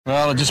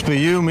Well, it'll just be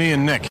you, me,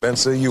 and Nick.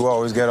 Spencer, you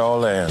always get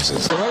all the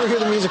answers. Whenever you hear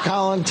the music,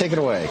 Colin, take it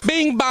away.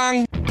 Bing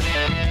bong.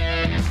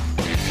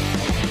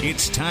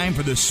 It's time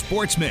for the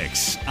Sports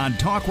Mix on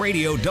Talk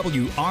Radio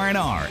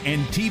WRNR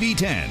and TV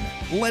 10.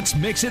 Let's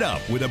mix it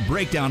up with a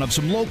breakdown of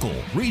some local,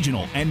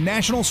 regional, and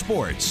national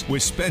sports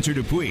with Spencer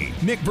Dupuis,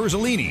 Nick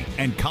Verzolini,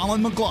 and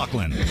Colin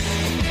McLaughlin.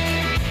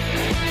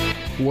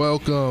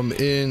 Welcome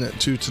in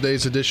to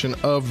today's edition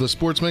of the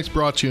Sports Mix,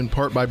 brought to you in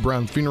part by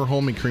Brown Funeral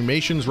Home and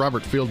Cremations.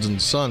 Robert Fields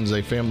and Sons,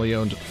 a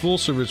family-owned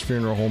full-service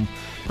funeral home,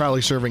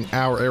 proudly serving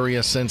our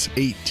area since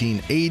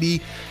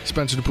 1880.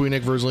 Spencer Dupuis,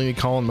 Nick Verzolini,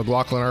 Colin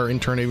McLaughlin, our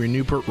intern Avery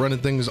Newport, running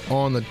things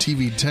on the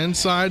TV 10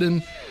 side.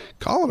 And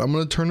Colin, I'm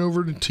going to turn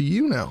over to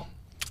you now.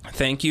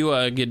 Thank you.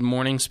 Good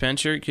morning,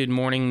 Spencer. Good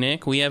morning,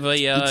 Nick. We have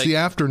a... it's the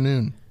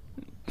afternoon.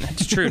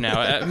 That's true now.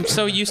 I'm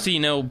so used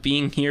to,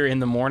 being here in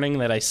the morning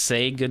that I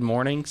say good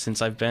morning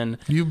since I've been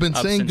You've been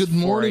saying good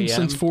morning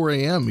since 4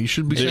 a.m. You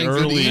should be saying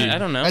good evening. I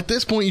don't know. At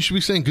this point, you should be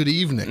saying good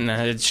evening.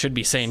 No, it should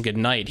be saying good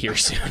night here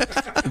soon.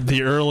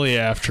 The early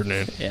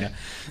afternoon. Yeah.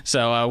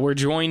 So we're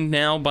joined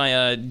now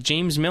by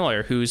James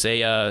Miller, who's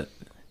a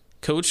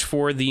coach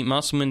for the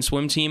Musselman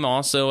swim team,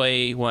 also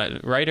a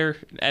writer,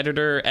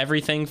 editor,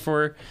 everything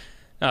for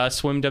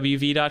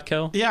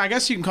swimwv.co. Yeah, I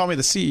guess you can call me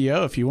the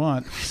CEO if you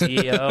want.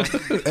 CEO.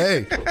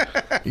 Hey,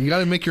 you got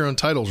to make your own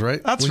titles,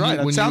 right? That's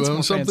right. When you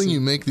own something, fancy.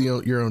 you make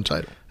your own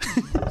title.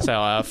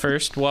 So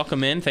first,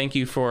 welcome in. Thank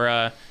you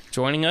for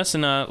joining us,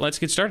 and let's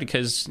get started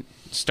because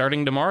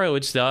starting tomorrow,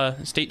 it's the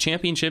state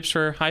championships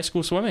for high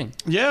school swimming.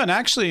 Yeah, and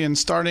actually,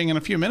 starting in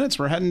a few minutes,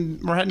 we're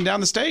heading down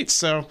the states.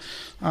 So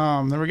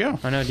there we go.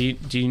 I know.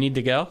 Do you need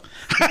to go?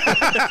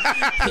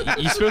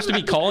 You supposed to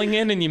be calling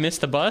in, and you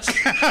missed the bus.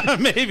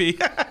 Maybe.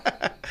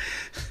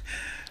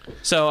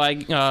 So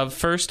I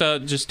first,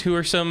 just who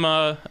are some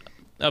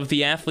of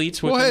the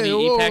athletes within the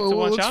EPAC to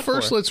watch out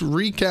for? Let's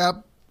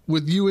recap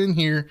with you in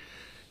here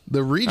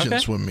the region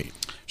swim meet.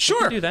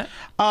 Sure. Do that.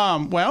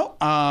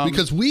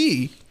 Because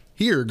we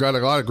here got a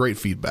lot of great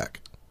feedback.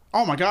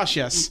 Oh my gosh,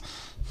 yes.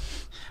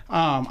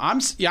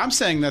 I'm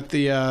saying that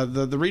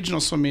the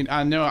regional swim meet,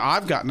 I know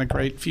I've gotten a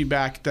great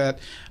feedback that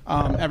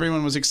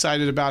everyone was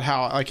excited about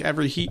how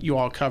every heat you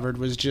all covered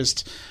was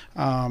just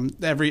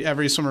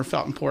every swimmer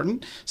felt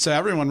important. So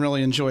everyone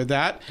really enjoyed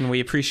that. And we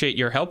appreciate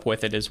your help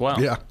with it as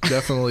well. Yeah,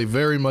 definitely.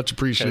 Very much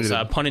appreciated.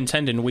 Pun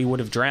intended, we would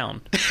have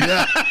drowned.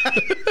 Yeah.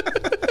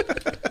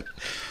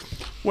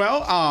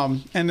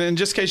 Well, and then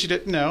just in case you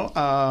didn't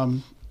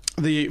know,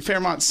 the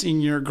Fairmont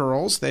Senior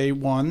girls, they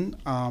won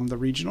the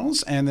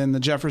regionals, and then the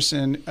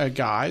Jefferson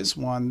guys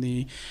won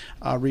the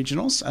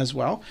regionals as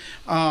well.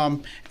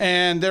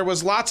 And there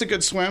was lots of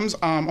good swims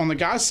on the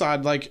guys'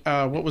 side.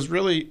 What was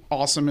really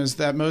awesome is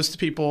that most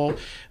people,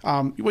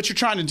 what you're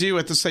trying to do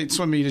at the state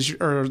swim meet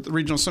or the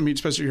regional swim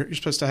meet, you're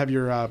supposed to have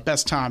your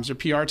best times, your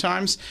PR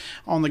times.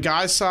 On the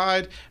guys'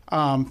 side,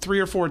 3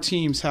 or 4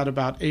 teams had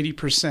about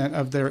 80%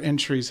 of their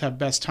entries have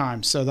best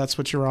times. So that's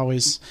what you're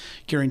always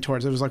gearing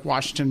towards. It was like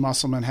Washington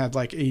Musselman had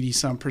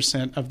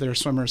 80-some% of their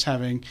swimmers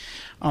having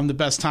the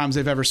best times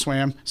they've ever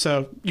swam.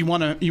 So you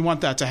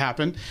want that to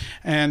happen.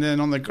 And then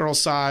on the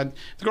girls' side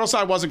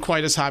wasn't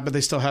quite as high, but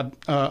they still had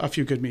a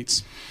few good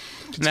meets.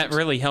 And that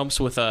really helps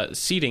with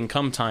seating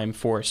come time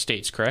for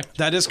states, correct?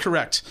 That is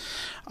correct.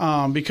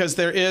 Because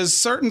there is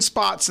certain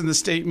spots in the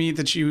state meet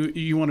that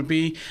you want to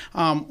be.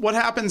 What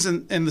happens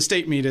in the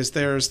state meet is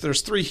there's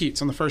 3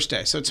 heats on the first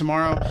day. So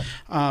tomorrow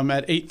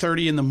at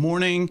 8:30 in the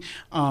morning,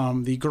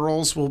 the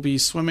girls will be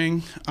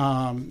swimming.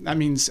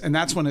 And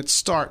that's when it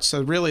starts.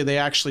 So really they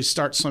actually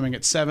start swimming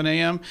at 7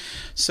 a.m.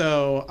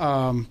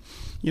 So,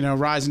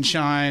 rise and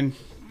shine.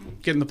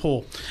 Get in the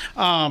pool.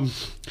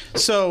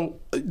 So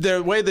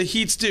the way the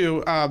heats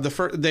do,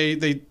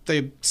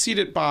 they seed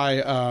it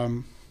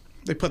by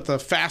they put the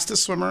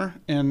fastest swimmer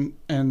in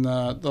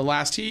the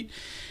last heat,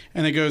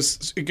 and it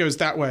goes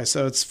that way.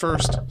 So it's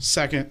first,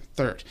 second,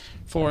 third,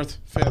 fourth,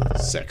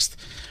 fifth, sixth,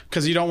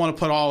 because you don't want to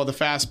put all of the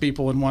fast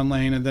people in one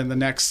lane and then the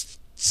next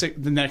 8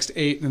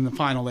 and then the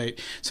final 8.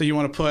 So you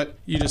want to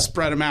just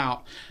spread them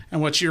out.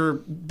 And what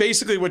your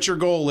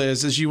goal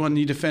is you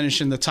need to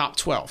finish in the top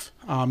 12,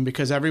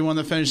 because everyone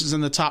that finishes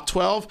in the top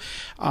 12,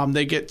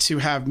 they get to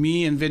have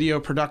me and Video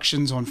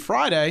Productions on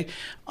Friday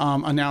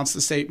announce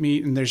the state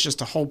meet, and there's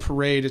just a whole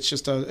parade. It's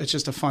just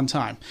a fun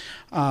time.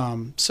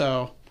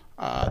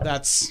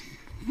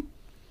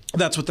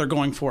 That's what they're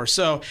going for.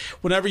 So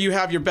whenever you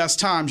have your best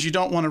times, you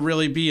don't want to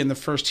really be in the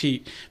first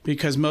heat,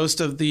 because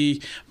most of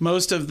the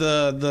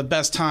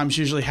best times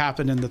usually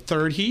happen in the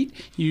third heat.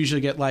 You usually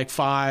get about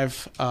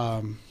 5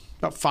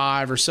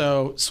 or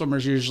so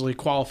swimmers usually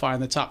qualify in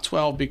the top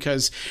 12,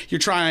 because you're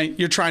trying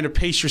to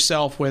pace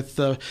yourself with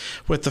the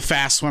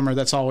fast swimmer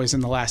that's always in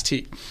the last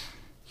heat.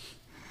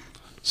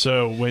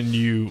 So when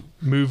you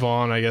move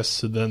on, I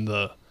guess, to then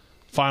the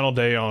final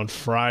day on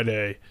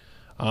Friday,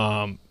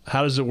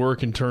 how does it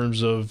work in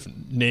terms of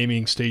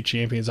naming state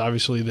champions?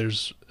 Obviously,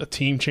 there's a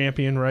team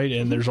champion, right?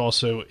 And there's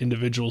also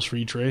individuals for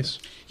each race.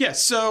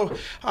 Yes. So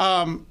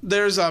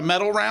there's a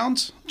medal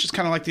round, which is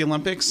kind of like the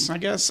Olympics, I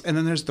guess, and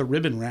then there's the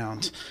ribbon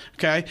round.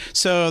 Okay.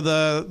 So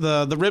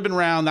the ribbon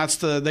round,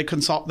 they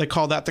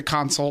call that the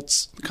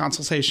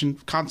consultation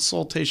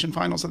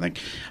finals. I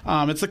think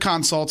it's the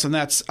consults, and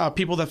that's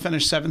people that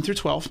finish 7 through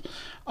 12.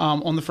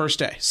 On the first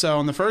day. So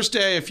on the first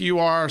day, if you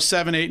are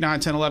 7, 8, 9,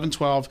 10, 11,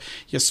 12,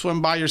 you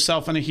swim by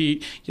yourself in a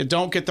heat, you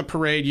don't get the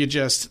parade,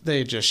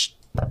 they just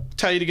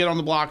tell you to get on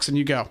the blocks and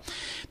you go.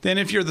 Then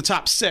if you're the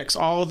top 6,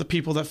 all of the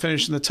people that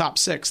finish in the top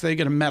 6, they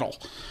get a medal.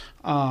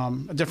 A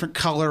different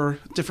color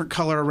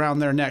around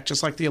their neck,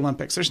 just like the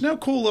Olympics. There's no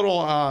cool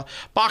little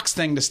box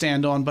thing to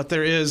stand on, but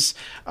there is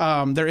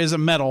a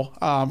medal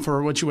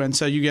for what you win.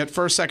 So you get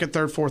first, second,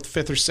 third, fourth,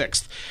 fifth, or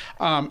sixth.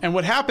 And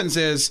what happens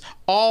is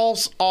all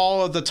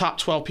of the top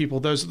 12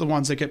 people, those are the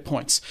ones that get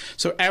points.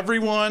 So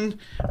everyone,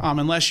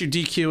 unless you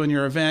DQ in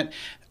your event,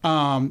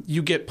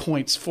 you get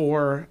points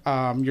for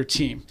your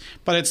team.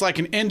 But it's like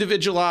an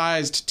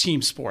individualized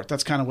team sport.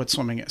 That's kind of what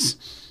swimming is.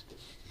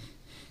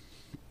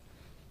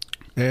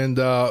 And,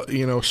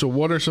 so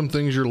what are some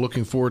things you're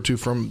looking forward to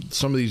from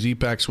some of these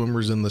EPAC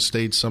swimmers in the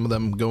States, some of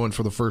them going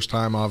for the first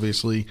time,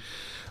 obviously?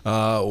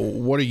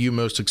 What are you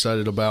most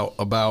excited about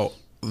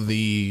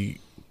the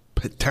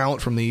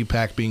talent from the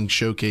EPAC being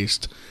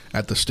showcased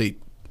at the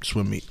state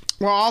swim meet?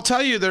 Well, I'll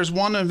tell you, there's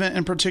one event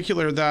in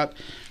particular that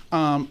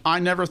I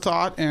never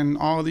thought in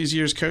all of these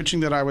years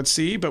coaching that I would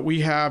see, but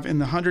we have in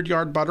the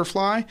 100-yard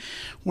butterfly,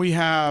 we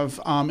have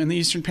in the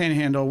Eastern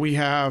Panhandle, we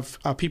have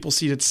people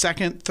seated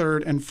second,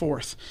 third, and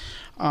fourth.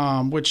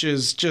 Which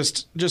is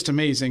just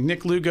amazing.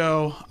 Nick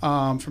Lugo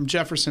from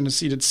Jefferson is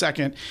seated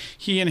second.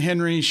 He and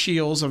Henry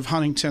Shields of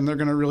Huntington, they're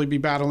going to really be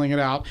battling it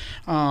out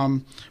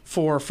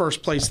for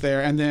first place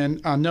there. And then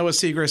Noah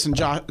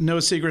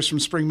Segrist from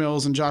Spring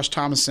Mills and Josh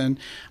Thomason,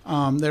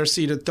 they're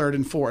seated third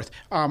and fourth.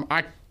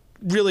 I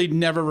really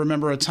never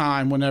remember a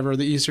time whenever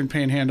the Eastern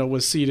Panhandle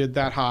was seated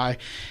that high,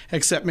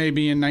 except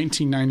maybe in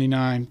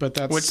 1999. But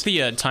that's what's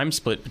the time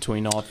split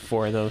between all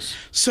 4 of those?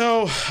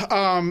 So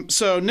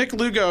Nick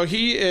Lugo,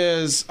 he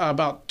is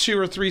about 2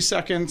 or 3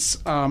 seconds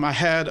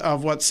ahead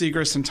of what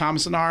Segrist and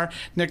Thomason are.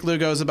 Nick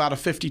Lugo is about a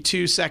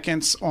 52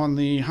 seconds on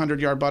the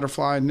 100-yard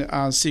butterfly. And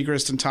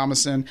Segrist and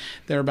Thomason,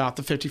 they're about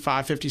the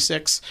 55,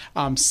 56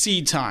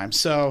 seed time.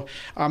 So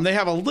they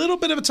have a little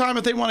bit of a time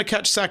if they want to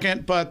catch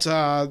second, but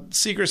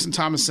Segrist and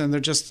Thomason, they're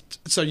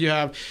just, so you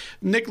have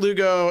Nick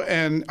Lugo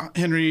and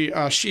Henry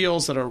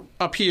Shields that are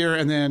up here,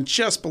 and then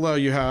just below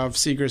you have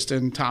Segrist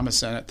and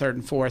Thomason at third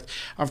and fourth.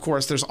 Of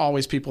course, there's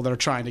always people that are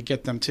trying to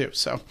get them too.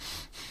 So,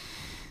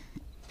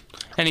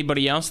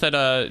 anybody else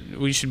that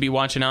we should be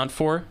watching out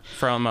for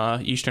from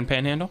Eastern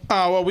Panhandle?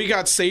 Well, we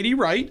got Sadie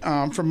Wright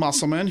from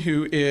Musselman,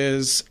 who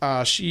is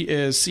she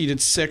is seated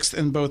 6th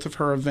in both of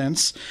her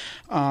events.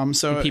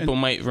 So people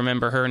might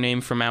remember her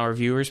name from our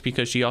viewers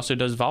because she also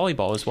does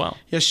volleyball as well.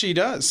 Yes, she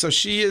does. So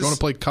she is going to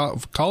play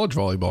college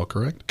volleyball,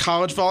 correct?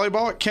 College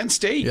volleyball at Kent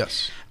State.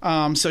 Yes.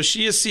 So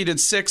she is seated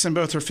 6th in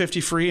both her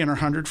 50 free and her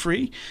 100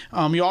 free.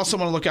 You also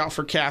want to look out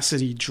for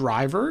Cassidy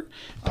Driver.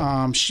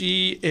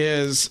 She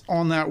is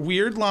on that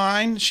weird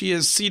line. She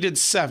is seated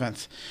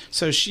 7th.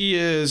 So she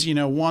is,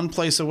 one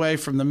place away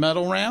from the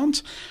medal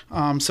round.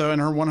 So in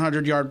her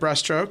 100-yard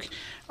breaststroke.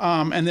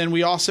 And then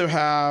we also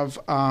have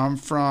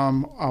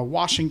from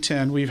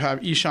Washington, we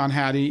have Ishan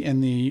Hattie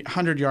in the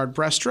 100-yard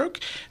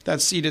breaststroke.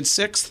 That's seated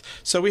 6th.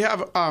 So we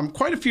have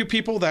quite a few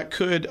people that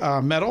could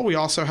medal. We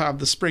also have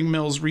the Spring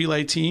Mills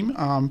relay team.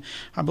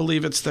 I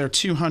believe it's their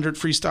 200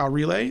 freestyle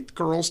relay,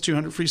 girls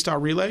 200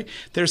 freestyle relay.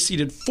 They're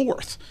seated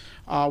 4th,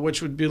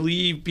 which would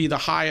be the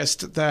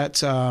highest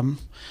that a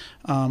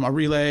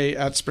relay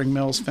at Spring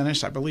Mills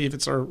finished. I believe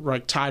it's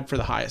tied for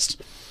the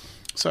highest.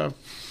 So.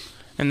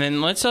 And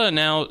then let's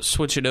now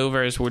switch it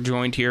over as we're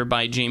joined here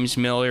by James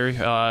Miller,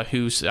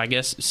 who's, I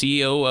guess,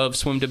 CEO of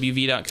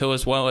SwimWV.co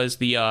as well as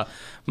the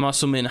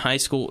Musselman High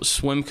School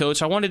swim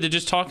coach. I wanted to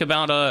just talk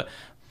about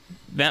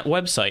that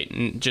website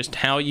and just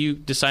how you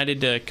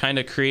decided to kind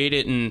of create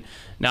it, and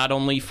not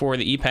only for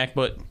the EPAC,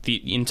 but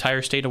the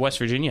entire state of West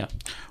Virginia.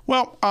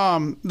 Well,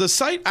 the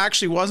site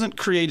actually wasn't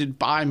created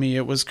by me.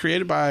 It was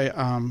created by,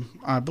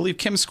 I believe,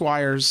 Kim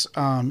Squires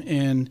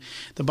in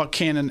the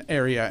Buchanan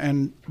area.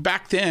 And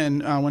back then,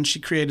 when she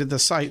created the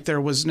site,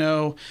 there was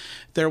no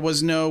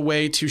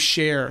way to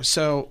share.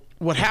 So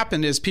what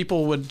happened is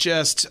people would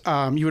just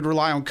you would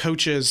rely on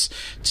coaches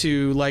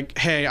to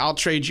hey, I'll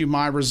trade you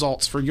my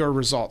results for your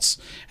results.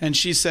 And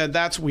she said,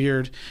 that's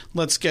weird.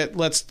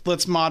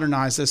 Let's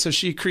modernize this. So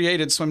she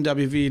created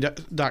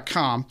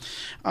swimwv.com.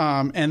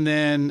 And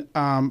then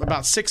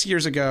about 6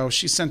 years ago,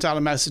 she sent out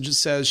a message that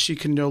says she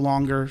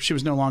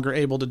was no longer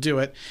able to do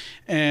it.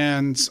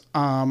 And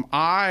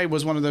I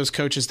was one of those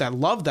coaches that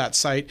loved that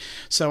site.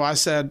 So I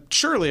said,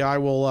 surely I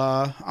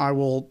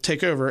will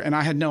take over. And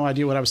I had no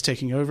idea what I was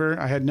taking over.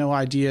 I had no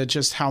idea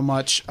just how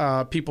much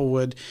people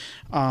would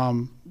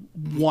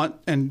want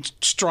and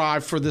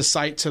strive for this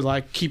site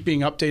to keep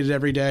being updated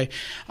every day.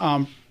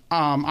 I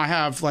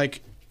have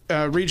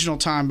regional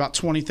time, about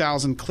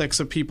 20,000 clicks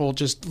of people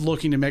just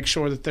looking to make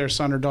sure that their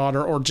son or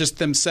daughter, or just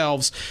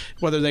themselves,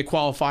 whether they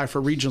qualify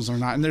for regionals or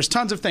not. And there's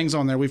tons of things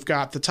on there. We've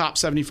got the top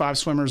 75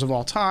 swimmers of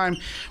all time.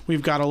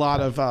 We've got a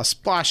lot of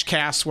splash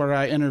casts where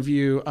I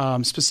interview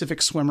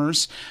specific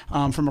swimmers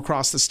from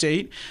across the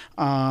state.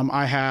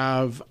 I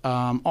have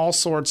all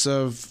sorts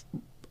of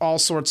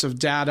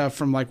data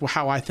from like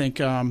how I think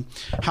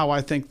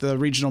the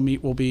regional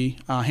meet will be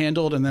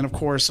handled, and then of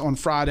course on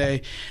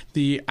Friday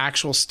the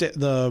actual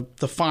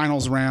the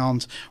finals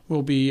round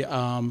will be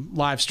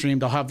live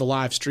streamed. I'll have the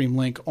live stream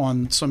link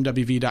on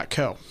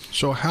swimwv.co.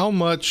 So how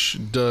much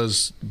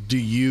do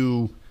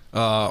you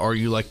are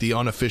you like the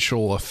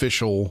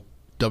official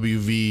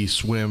WV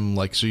swim,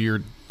 like, so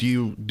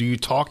do you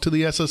talk to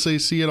the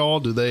SSAC at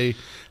all? Do they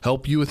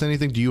help you with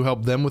anything? Do you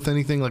help them with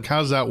anything? Like, how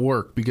does that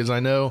work? Because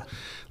I know,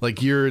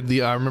 like, I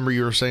remember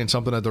you were saying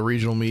something at the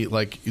regional meet,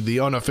 like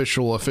the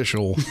unofficial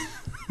official.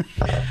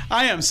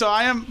 I am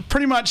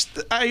pretty much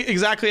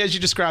exactly as you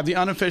described, the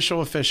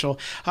unofficial official.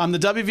 The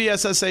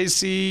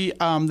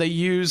WVSSAC, they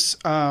use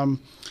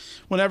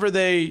whenever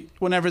they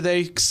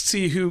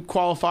see who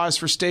qualifies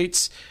for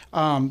states,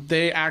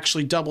 they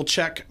actually double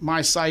check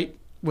my site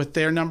with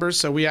their numbers,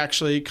 so we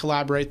actually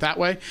collaborate that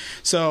way.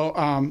 So,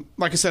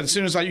 like I said, as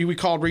soon as we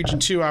called Region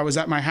 2, I was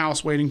at my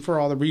house waiting for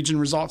all the region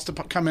results to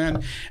come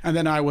in, and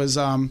then I was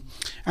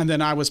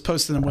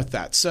posting them with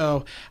that.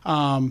 So,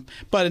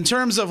 but in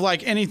terms of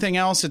like anything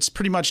else, it's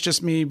pretty much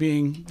just me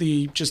being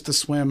the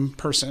swim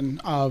person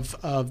of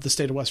the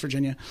state of West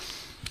Virginia.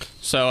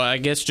 So I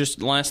guess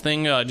just last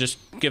thing, just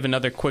give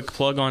another quick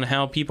plug on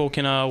how people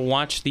can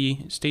watch the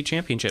state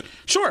championship.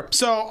 Sure.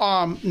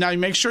 So now you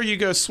make sure you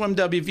go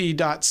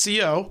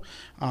swimwv.co,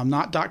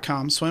 not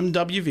 .com,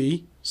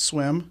 swimwv.co,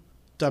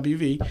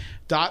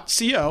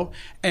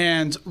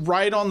 and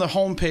right on the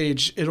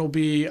homepage it'll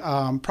be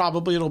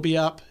it'll be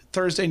up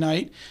Thursday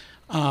night.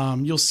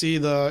 You'll see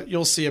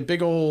a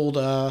big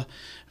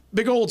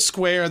old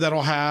square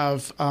that'll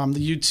have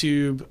the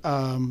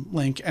YouTube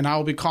link, and I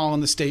will be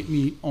calling the state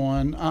meet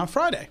on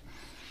Friday.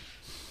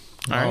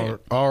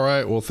 All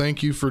right. Well,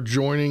 thank you for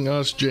joining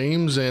us,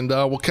 James, and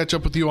we'll catch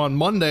up with you on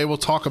Monday. We'll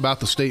talk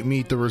about the state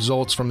meet, the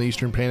results from the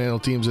Eastern Panhandle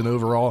teams and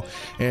overall,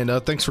 and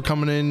thanks for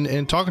coming in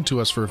and talking to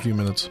us for a few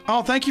minutes.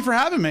 Oh, thank you for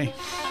having me.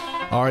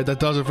 All right, that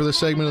does it for this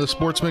segment of the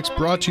Sports Mix,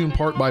 brought to you in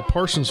part by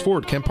Parsons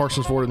Ford. Kent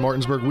Parsons Ford in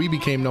Martinsburg. We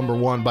became number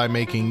one by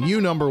making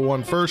you number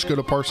one first. Go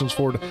to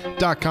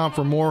parsonsford.com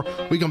for more.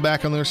 We come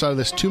back on the other side of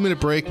this 2-minute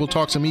break. We'll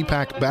talk some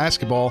EPAC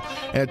basketball.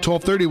 At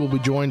 12:30, we'll be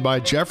joined by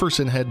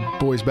Jefferson head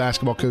boys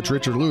basketball coach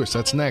Richard Lewis.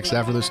 That's next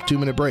after this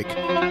 2-minute break.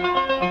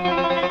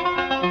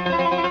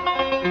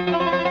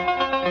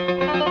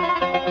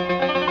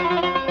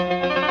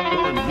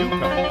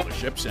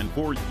 And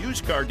 4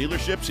 used car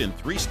dealerships in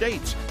 3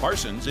 states.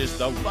 Parsons is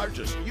the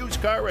largest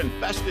used car and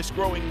fastest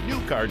growing new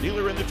car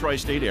dealer in the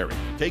tri-state area.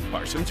 Take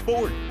Parsons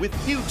Ford with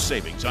huge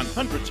savings on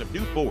hundreds of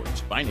new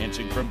Fords,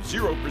 financing from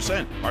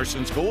 0%.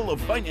 Parsons' goal of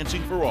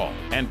financing for all,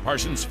 and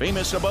Parsons'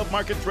 famous above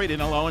market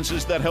trade-in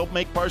allowances that help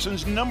make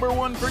Parsons number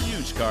one for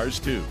used cars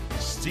too.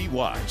 See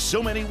why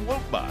so many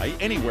won't buy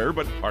anywhere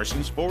but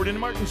Parsons Ford in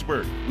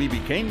Martinsburg. We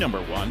became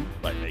number one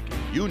by making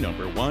you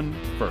number one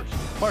first.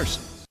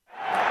 Parsons.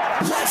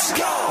 Let's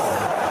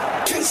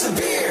go! Drink some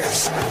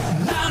beers!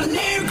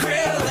 Mountaineer Grill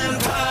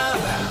and Pub!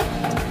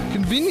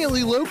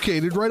 Conveniently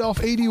located right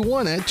off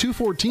 81 at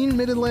 214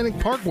 Mid-Atlantic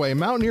Parkway,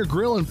 Mountaineer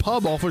Grill and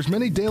Pub offers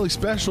many daily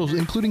specials,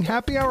 including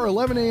happy hour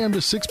 11 a.m.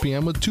 to 6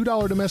 p.m. with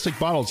 $2 domestic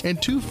bottles and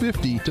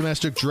 $2.50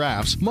 domestic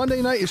drafts.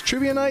 Monday night is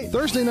trivia night,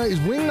 Thursday night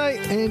is wing night,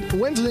 and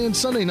Wednesday and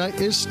Sunday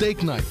night is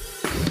steak night.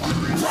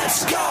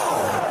 Let's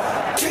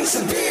go! Drink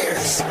some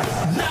beers!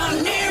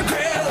 Mountaineer Grill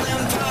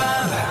and Pub!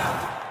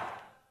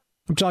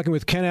 I'm talking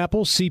with Ken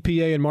Apple,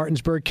 CPA in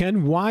Martinsburg.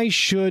 Ken, why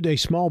should a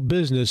small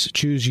business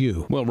choose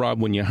you? Well, Rob,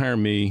 when you hire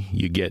me,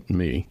 you get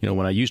me. You know,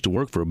 when I used to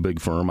work for a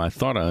big firm, I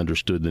thought I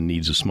understood the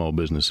needs of small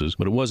businesses,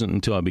 but it wasn't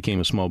until I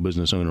became a small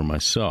business owner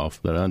myself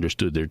that I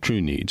understood their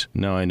true needs.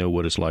 Now I know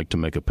what it's like to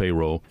make a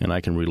payroll, and I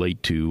can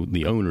relate to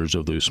the owners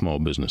of those small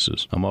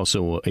businesses. I'm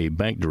also a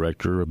bank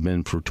director. I've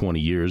been for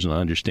 20 years, and I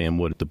understand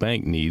what the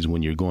bank needs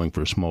when you're going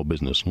for a small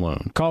business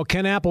loan. Call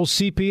Ken Apple,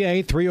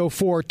 CPA,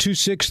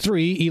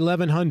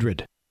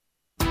 304-263-1100.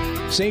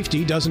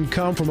 Safety doesn't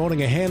come from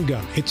owning a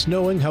handgun. It's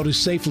knowing how to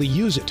safely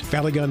use it.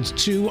 Valley Guns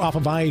 2 off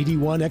of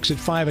I-81, Exit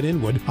 5 at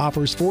Inwood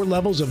offers 4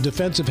 levels of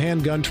defensive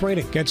handgun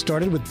training. Get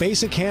started with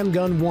Basic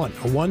Handgun 1,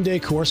 a one-day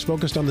course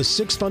focused on the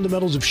 6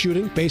 fundamentals of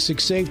shooting,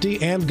 basic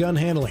safety, and gun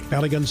handling.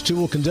 Valley Guns 2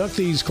 will conduct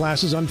these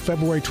classes on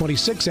February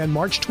 26 and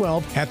March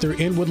 12 at their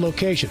Inwood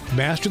location.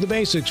 Master the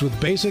basics with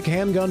Basic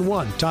Handgun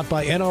 1, taught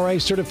by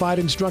NRA-certified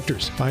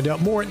instructors. Find out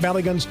more at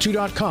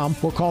valleyguns2.com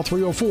or call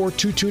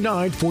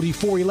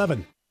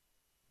 304-229-4411.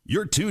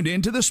 You're tuned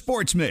in to the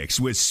Sports Mix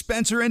with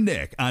Spencer and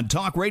Nick on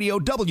Talk Radio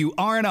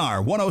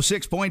WRNR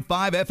 106.5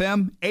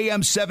 FM,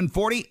 AM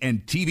 740,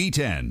 and TV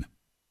 10.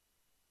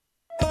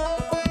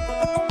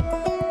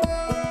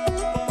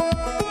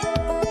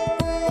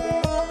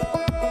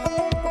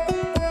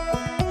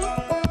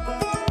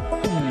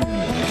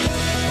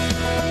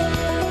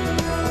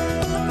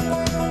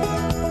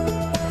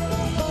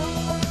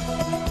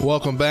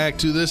 Welcome back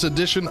to this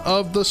edition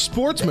of the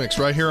Sports Mix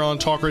right here on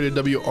Talk Radio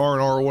WRNR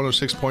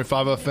 106.5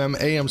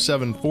 FM, AM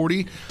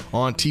 740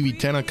 on TV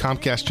 10 on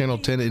Comcast Channel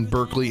 10 in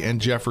Berkeley and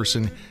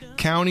Jefferson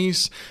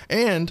counties,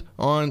 and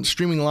on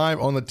streaming live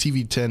on the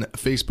TV 10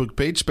 Facebook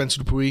page.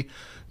 Spencer Dupuis,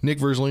 Nick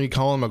Verzolini,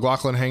 Colin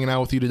McLaughlin hanging out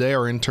with you today.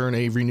 Our intern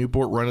Avery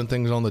Newport running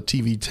things on the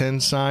TV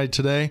 10 side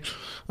today.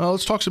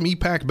 Let's talk some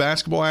EPAC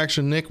basketball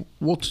action. Nick,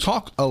 we'll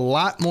talk a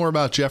lot more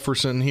about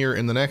Jefferson here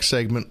in the next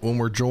segment when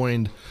we're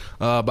joined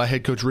by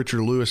head coach Richard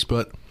Lewis.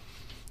 But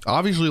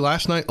obviously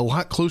last night, a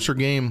lot closer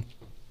game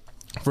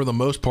for the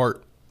most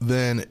part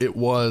than it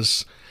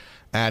was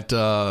at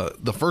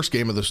the first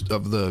game of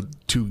the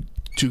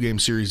two-game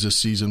series this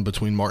season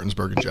between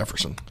Martinsburg and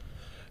Jefferson.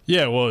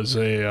 Yeah, it was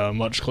a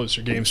much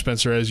closer game,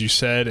 Spencer, as you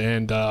said,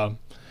 and a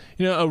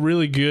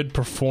really good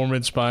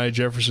performance by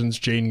Jefferson's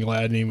Jaden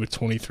Gladney with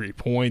 23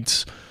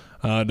 points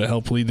to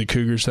help lead the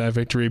Cougars to that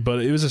victory.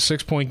 But it was a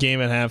 6-point game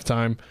at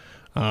halftime.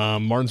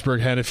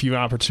 Martinsburg had a few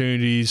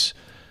opportunities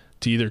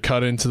to either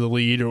cut into the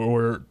lead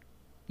or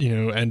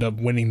end up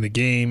winning the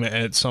game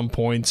at some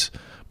points,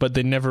 but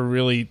they never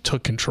really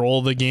took control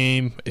of the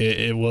game.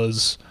 It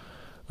was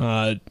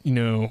a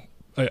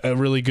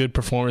really good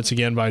performance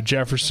again by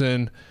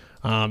Jefferson.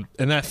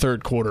 In that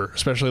third quarter,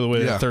 especially the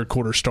way that third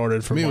quarter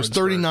started for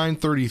Martinsburg. It was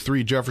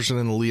 39-33, Jefferson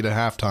in the lead at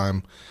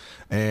halftime,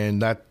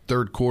 and that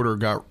third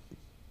quarter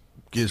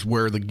is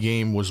where the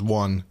game was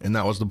won, and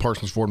that was the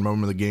Parsons Ford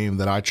moment of the game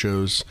that I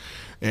chose.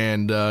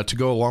 And to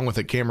go along with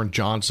it, Cameron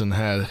Johnson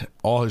had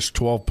all his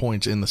 12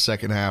 points in the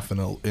second half, in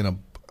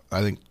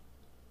I think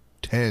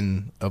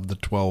 10 of the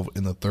 12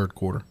 in the third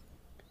quarter.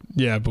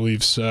 Yeah, I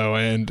believe so.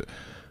 And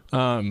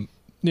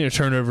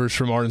turnovers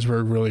from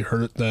Martinsburg really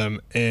hurt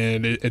them,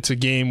 and it's a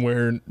game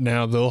where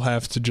now they'll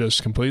have to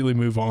just completely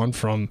move on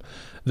from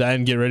that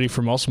and get ready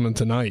for Musselman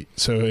tonight.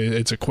 So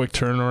it's a quick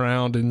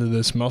turnaround into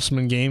this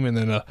Musselman game, and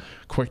then a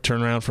quick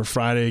turnaround for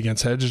Friday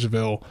against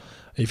Hedgesville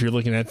if you're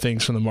looking at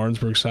things from the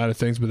Martinsburg side of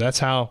things. But that's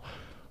how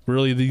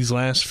really these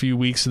last few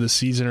weeks of the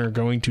season are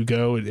going to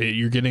go.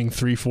 You're getting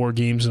 3-4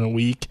 games in a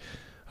week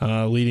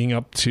leading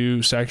up to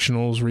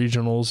sectionals,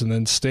 regionals, and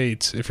then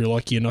states if you're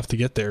lucky enough to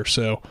get there.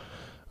 So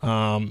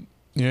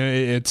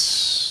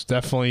it's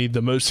definitely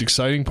the most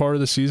exciting part of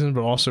the season,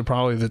 but also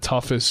probably the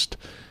toughest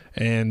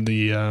and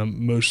the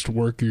most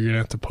work you're going to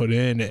have to put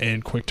in,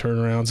 and quick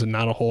turnarounds and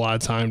not a whole lot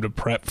of time to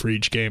prep for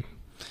each game.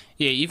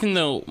 Yeah, even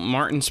though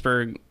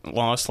Martinsburg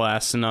lost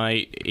last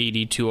night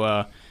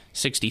 80-65,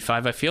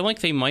 I feel like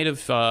they might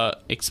have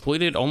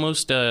exploited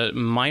almost a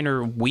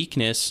minor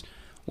weakness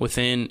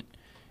within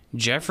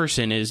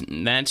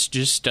Jefferson. That's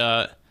just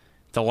the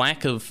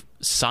lack of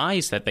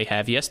size that they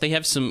have. Yes, they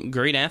have some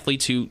great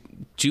athletes who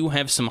do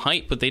have some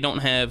height, but they don't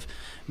have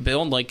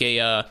build like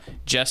a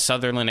Jess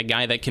Sutherland, a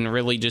guy that can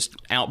really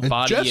just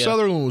outbody Jess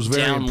Sutherland was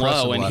very down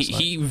low, and last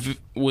he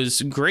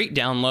was great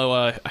down low.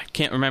 I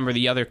can't remember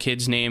the other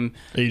kid's name.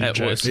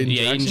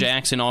 Aiden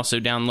Jackson also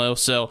down low.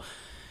 So,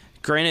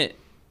 granted,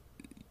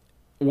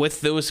 with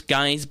those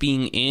guys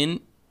being in,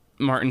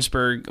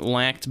 Martinsburg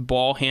lacked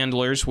ball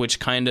handlers, which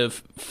kind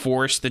of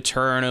forced the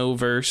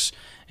turnovers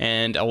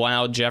and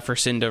allowed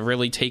Jefferson to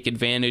really take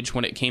advantage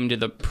when it came to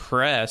the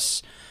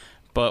press.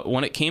 But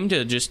when it came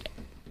to just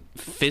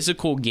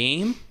physical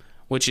game,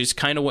 which is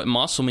kind of what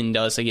Musselman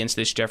does against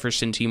this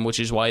Jefferson team, which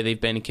is why they've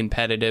been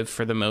competitive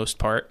for the most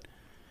part,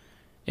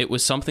 it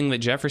was something that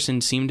Jefferson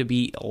seemed to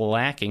be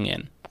lacking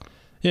in.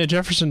 Yeah,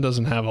 Jefferson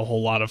doesn't have a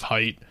whole lot of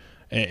height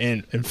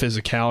and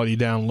physicality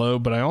down low,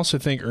 but I also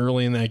think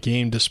early in that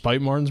game, despite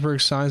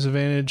Martinsburg's size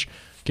advantage,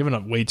 giving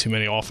up way too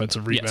many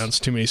offensive rebounds,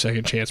 too many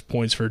second chance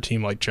points for a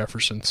team like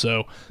Jefferson.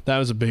 So that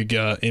was a big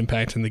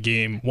impact in the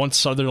game. Once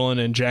Sutherland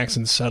and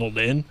Jackson settled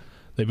in,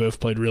 they both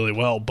played really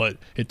well, but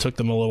it took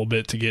them a little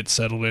bit to get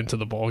settled into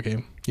the ball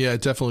game. Yeah,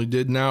 it definitely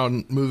did. Now,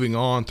 moving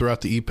on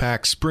throughout the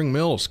EPAC, Spring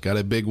Mills got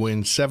a big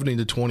win,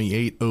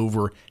 70-28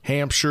 over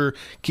Hampshire.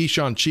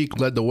 Keyshawn Cheek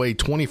led the way,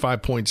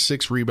 25 points,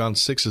 6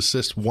 rebounds, 6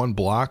 assists, 1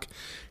 block.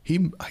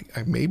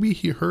 Maybe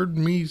he heard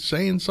me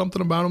saying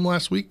something about him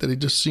last week that he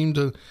just seemed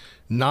to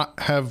not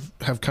have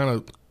kind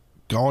of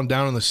gone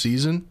down in the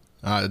season.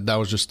 That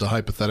was just a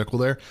hypothetical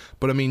there.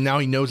 But, I mean, now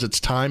he knows it's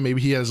time.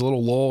 Maybe he has a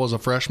little lull as a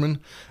freshman,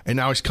 and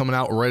now he's coming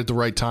out right at the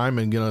right time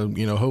and going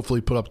to,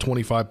 hopefully put up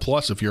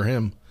 25-plus if you're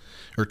him,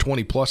 or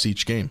 20-plus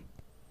each game.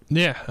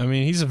 Yeah, I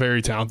mean, he's a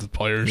very talented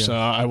player, so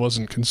I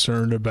wasn't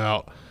concerned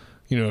about,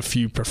 a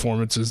few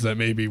performances that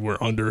maybe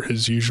were under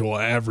his usual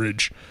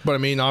average. But, I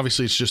mean,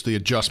 obviously it's just the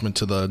adjustment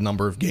to the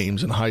number of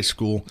games in high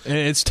school. And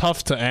it's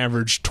tough to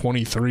average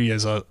 23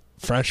 as a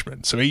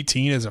freshman, so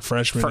 18 as a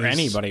freshman for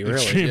anybody,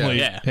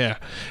 really.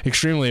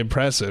 Extremely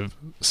impressive.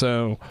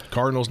 So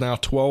Cardinals now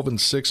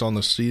 12-6 on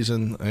the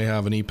season. They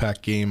have an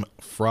EPAC game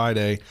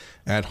Friday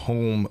at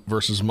home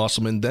versus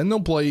Musselman. Then they'll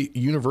play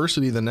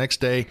University the next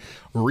day.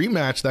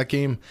 Rematch. That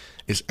game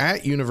is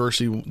at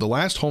University. The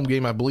last home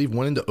game, I believe,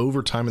 went into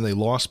overtime and they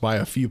lost by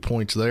a few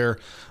points there.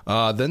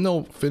 Then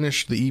they'll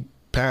finish the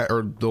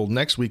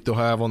next week they'll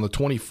have on the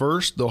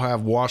 21st, they'll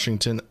have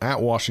Washington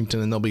at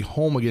Washington, and they'll be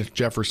home against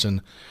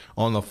Jefferson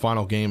on the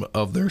final game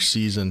of their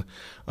season.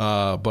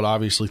 But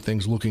obviously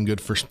things looking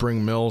good for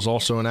Spring Mills.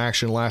 Also in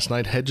action last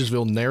night,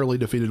 Hedgesville narrowly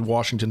defeated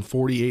Washington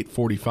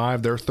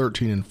 48-45. They're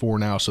 13-4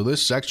 now. So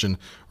this section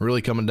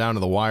really coming down to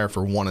the wire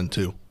for 1 and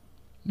 2.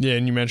 Yeah,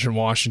 and you mentioned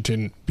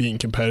Washington being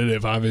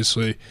competitive.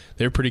 Obviously,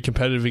 they were pretty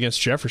competitive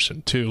against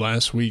Jefferson, too,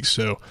 last week.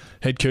 So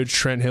head coach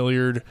Trent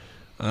Hilliard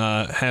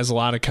has a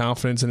lot of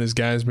confidence in his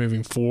guys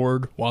moving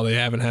forward. While they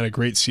haven't had a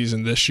great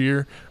season this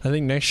year, I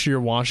think next year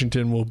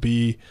Washington will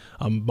be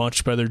a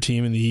much better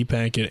team in the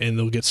EPAC, and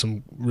they'll get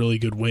some really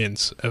good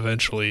wins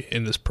eventually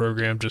in this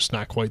program, just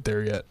not quite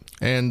there yet.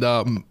 And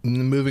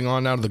moving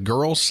on now to the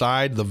girls'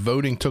 side, the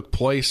voting took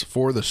place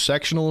for the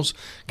sectionals.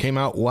 Came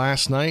out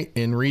last night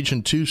in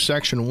Region 2,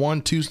 Section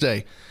 1,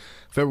 Tuesday,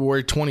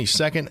 February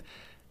 22nd.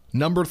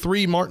 Number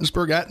 3,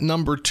 Martinsburg at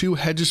number 2,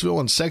 Hedgesville.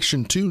 In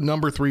Section 2,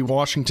 number 3,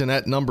 Washington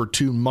at number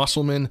 2,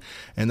 Musselman.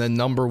 And then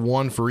number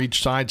 1 for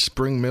each side,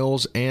 Spring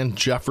Mills and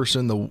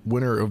Jefferson. The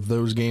winner of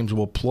those games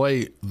will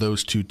play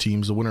those two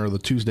teams. The winner of the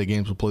Tuesday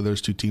games will play those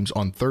two teams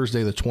on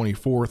Thursday, the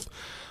 24th.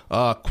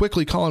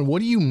 Quickly, Colin, what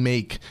do you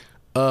make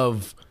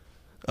of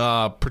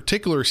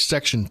particular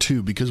Section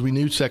 2? Because we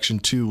knew Section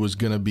 2 was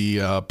going to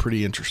be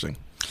pretty interesting.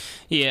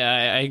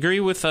 Yeah, I agree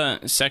with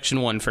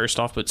Section 1 first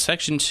off, but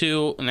Section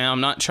 2, now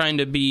I'm not trying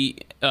to be,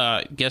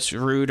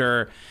 rude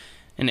or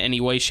in any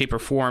way, shape, or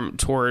form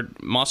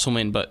toward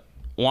Musselman, but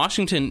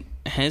Washington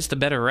has the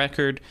better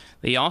record.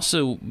 They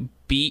also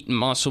beat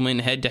Musselman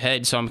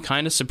head-to-head, so I'm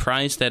kind of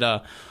surprised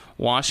that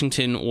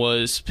Washington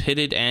was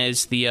pitted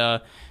as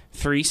the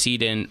 3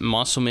 seed and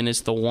Musselman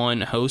is the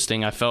one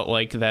hosting. I felt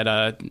like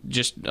that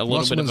just a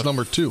little bit of a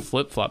number 2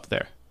 flip-flop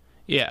there.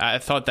 Yeah, I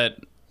thought that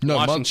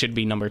Washington should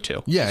be number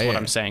 2. Yeah, that's what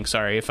I'm saying.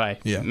 Sorry if I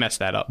messed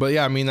that up. But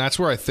yeah, I mean, that's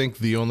where I think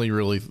the only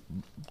really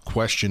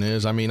question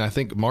is. I mean, I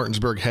think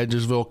Martinsburg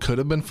Hedgesville could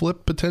have been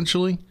flipped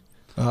potentially.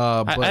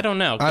 I don't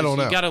know. I don't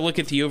know. You got to look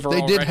at the overall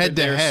they did record head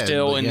to there head,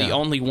 still, and yeah. the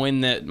only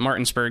win that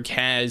Martinsburg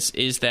has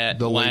is that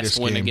the last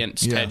win game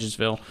against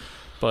Hedgesville.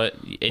 But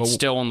it's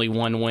still only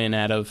one win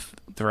out of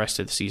the rest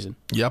of the season.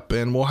 Yep,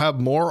 and we'll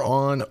have more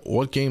on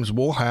what games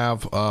we'll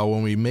have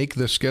when we make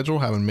the schedule.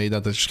 Haven't made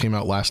that. That just came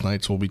out last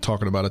night, so we'll be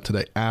talking about it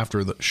today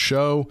after the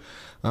show.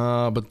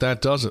 But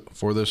that does it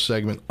for this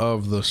segment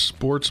of the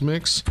Sports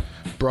Mix,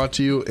 brought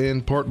to you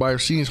in part by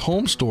Orsini's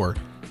Home Store.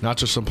 Not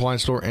just an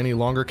appliance store any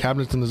longer.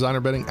 Cabinets and designer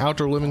bedding,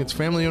 outdoor living. It's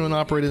family owned and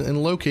operated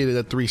and located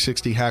at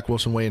 360 Hack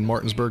Wilson Way in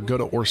Martinsburg. Go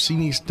to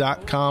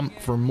Orsinis.com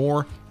for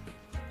more.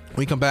 When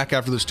we come back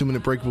after this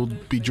 2-minute break, we'll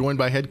be joined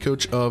by head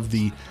coach of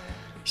the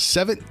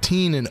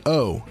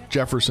 17-0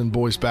 Jefferson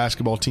boys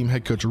basketball team,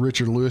 head coach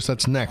Richard Lewis.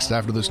 That's next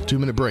after this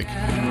 2-minute break.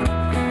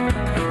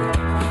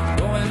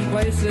 Going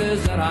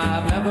places that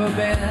I've never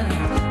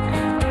been.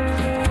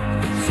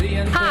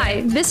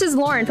 Hi, this is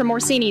Lauren from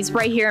Orsini's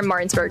right here in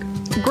Martinsburg.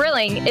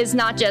 Grilling is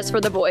not just for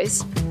the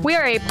boys. We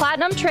are a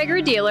Platinum Traeger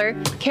dealer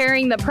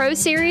carrying the Pro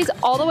Series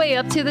all the way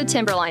up to the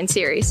Timberline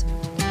Series.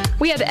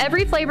 We have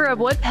every flavor of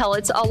wood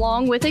pellets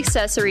along with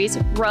accessories,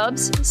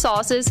 rubs,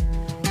 sauces.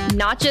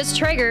 Not just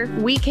Traeger,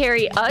 we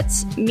carry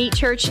Utz, Meat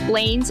Church,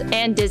 Lanes,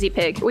 and Dizzy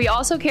Pig. We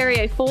also carry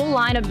a full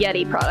line of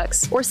Yeti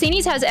products.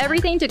 Orsini's has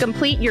everything to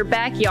complete your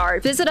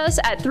backyard. Visit us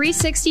at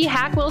 360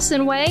 Hack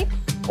Wilson Way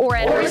or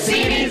at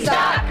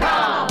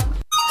Orsinis.com.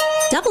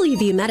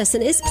 WVU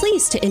Medicine is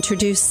pleased to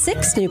introduce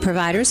 6 new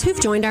providers who've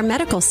joined our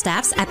medical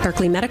staffs at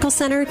Berkeley Medical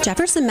Center,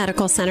 Jefferson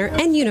Medical Center,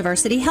 and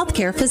University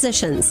Healthcare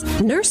Physicians.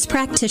 Nurse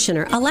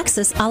practitioner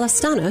Alexis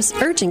Alastanos,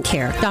 Urgent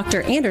Care.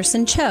 Dr.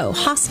 Anderson Cho,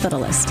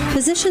 Hospitalist.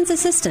 Physician's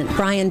Assistant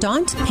Brian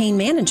Daunt, Pain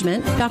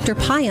Management. Dr.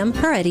 Payam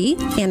Haradi,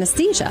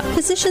 Anesthesia.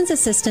 Physician's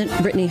Assistant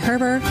Brittany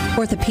Herber,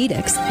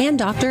 Orthopedics. And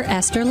Dr.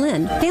 Esther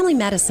Lynn, Family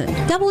Medicine.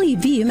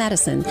 WVU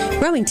Medicine,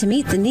 growing to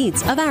meet the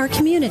needs of our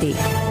community.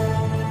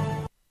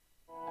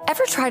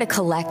 Ever try to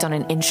collect on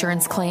an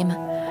insurance claim?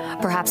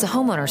 Perhaps a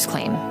homeowner's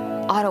claim,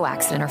 auto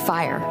accident, or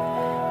fire.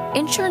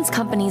 Insurance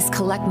companies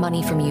collect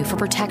money from you for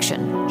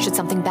protection should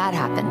something bad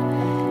happen.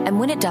 And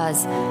when it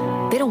does,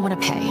 they don't want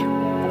to pay,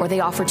 or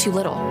they offer too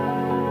little.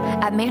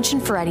 At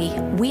Mansion Ferretti,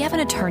 we have an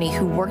attorney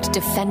who worked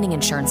defending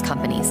insurance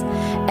companies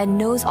and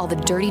knows all the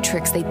dirty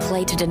tricks they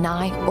play to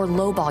deny or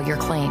lowball your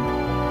claim.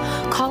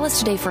 Call us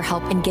today for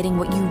help in getting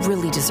what you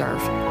really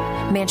deserve.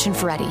 Mansion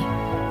Ferretti,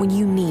 when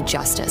you need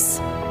justice.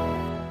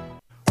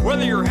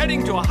 Whether you're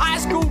heading to a high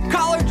school,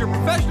 college, or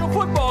professional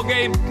football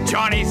game,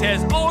 Johnny's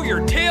has all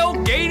your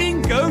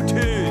tailgating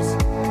go-tos.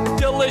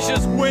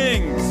 Delicious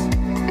wings,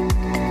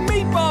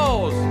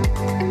 meatballs,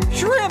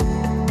 shrimp,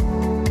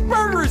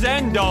 burgers,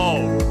 and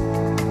dogs.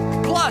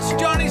 Plus,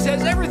 Johnny's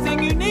has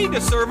everything you need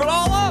to serve it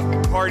all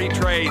up. Party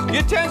trays,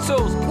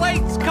 utensils,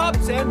 plates,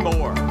 cups, and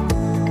more.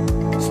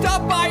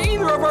 Stop by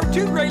either of our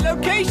 2 great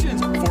locations,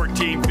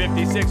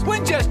 1456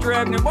 Winchester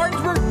Avenue in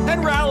Martinsburg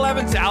and Route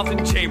 11 South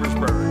in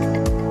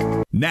Chambersburg.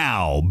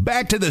 Now,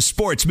 back to the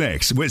Sports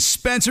Mix with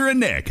Spencer and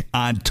Nick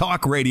on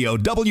Talk Radio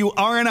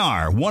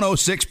WRNR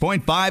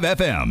 106.5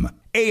 FM,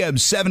 AM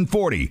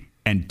 740,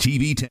 and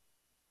TV 10.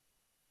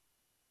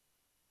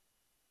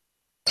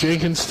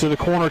 Jenkins to the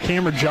corner.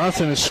 Cameron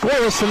Johnson is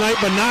scoreless tonight,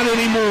 but not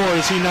anymore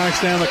as he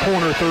knocks down the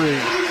corner three.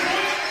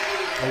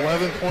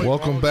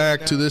 Welcome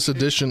back to this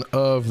edition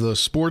of the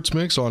Sports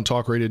Mix on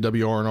Talk Radio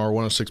WRNR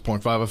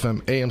 106.5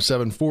 FM, AM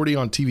 740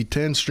 on TV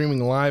 10,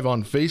 streaming live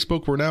on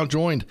Facebook. We're now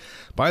joined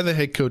by the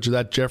head coach of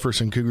that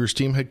Jefferson Cougars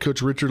team, head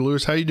coach Richard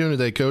Lewis. How you doing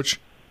today, Coach?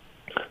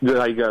 Good.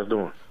 How you guys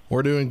doing?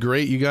 We're doing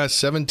great. You guys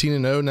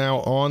 17-0 now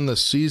on the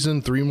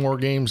season, 3 more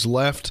games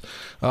left.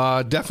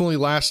 Definitely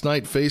last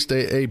night faced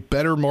a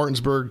better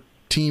Martinsburg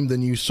team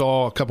than you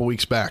saw a couple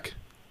weeks back.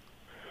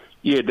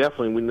 Yeah,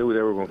 definitely. We knew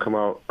they were going to come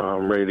out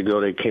ready to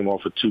go. They came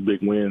off with 2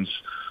 big wins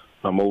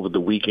over the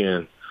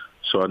weekend,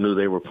 so I knew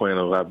they were playing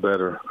a lot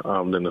better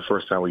than the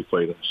first time we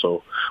played them.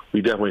 So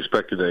we definitely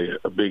expected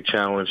a big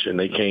challenge, and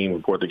they came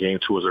and brought the game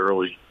to us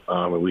early,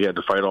 and we had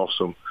to fight off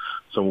some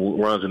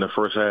runs in the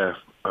first half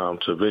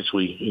to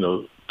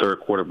eventually, third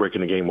quarter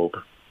breaking the game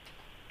open.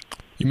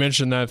 You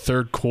mentioned that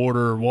third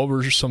quarter. What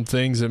were some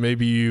things that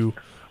maybe you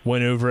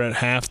went over at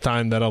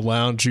halftime that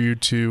allowed you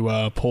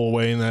to pull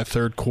away in that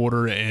third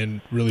quarter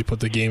and really put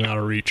the game out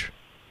of reach?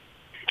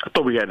 I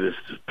thought we had to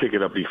pick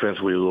it up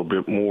defensively a little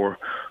bit more,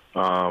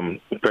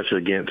 especially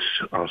against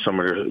some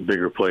of the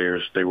bigger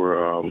players. They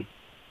were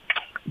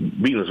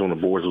beating us on the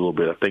boards a little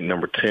bit. I think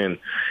number 10,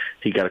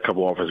 he got a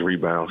couple offensive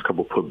rebounds, a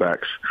couple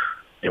putbacks,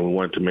 and we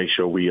wanted to make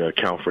sure we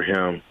account for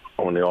him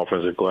on the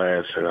offensive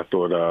glass. And I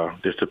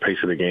thought just the pace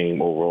of the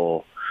game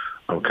overall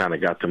kind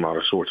of got them out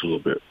of sorts a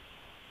little bit.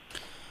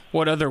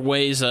 What other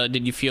ways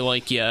did you feel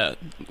like you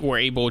were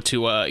able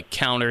to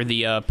counter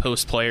the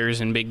post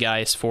players and big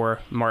guys for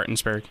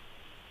Martinsburg?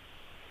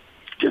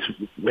 Just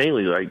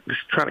mainly just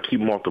trying to keep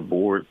them off the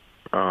board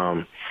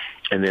and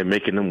then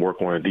making them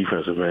work on the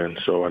defensive end.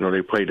 So I know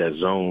they played that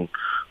zone,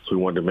 so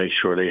we wanted to make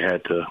sure they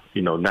had to,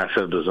 not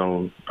set up the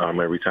zone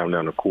every time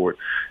down the court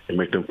and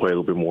make them play a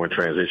little bit more in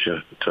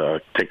transition to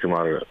take them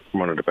out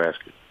from under the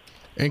basket.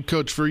 And,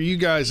 Coach, for you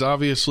guys,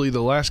 obviously,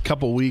 the last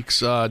couple weeks,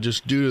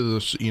 just due to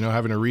this,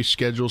 having to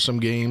reschedule some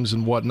games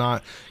and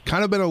whatnot,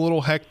 kind of been a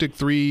little hectic,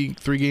 three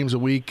games a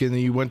week, and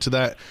then you went to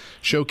that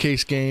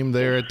showcase game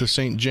there at the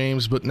St.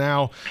 James. But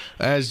now,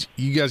 as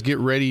you guys get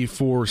ready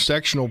for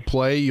sectional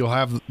play, you'll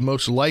have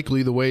most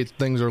likely, the way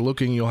things are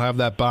looking, you'll have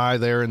that bye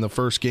there in the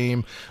first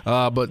game.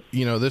 But,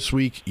 this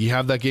week, you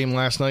have that game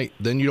last night,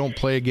 then you don't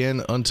play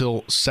again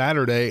until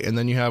Saturday, and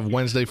then you have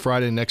Wednesday,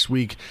 Friday next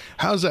week.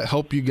 How does that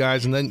help you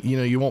guys? And then,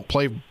 you won't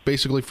play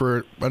basically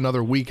for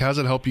another week. How does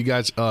it help you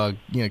guys kind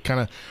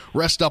of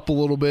rest up a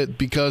little bit?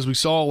 Because we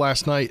saw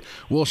last night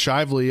Will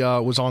Shively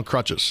was on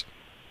crutches.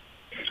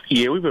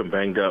 Yeah, we've been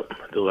banged up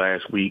the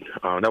last week.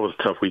 That was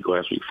a tough week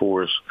last week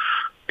for us.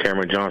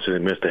 Cameron Johnson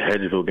had missed the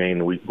Hedgesville game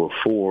the week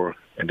before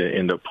and then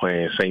ended up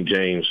playing St.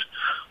 James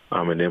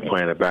and then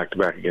playing a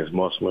back-to-back against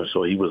Musselman,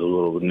 so he was a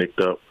little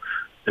nicked up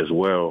as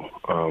well.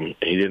 And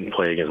he didn't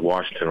play against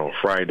Washington on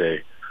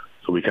Friday.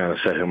 So we kind of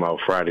set him out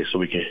Friday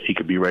so he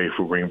could be ready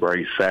for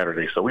Greenbrier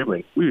Saturday. So we've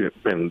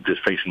been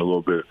just facing a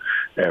little bit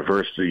of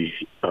adversity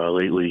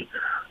lately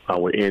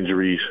with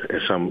injuries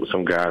and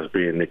some guys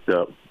being nicked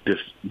up,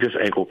 just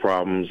ankle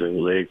problems and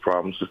leg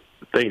problems, just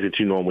things that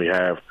you normally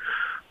have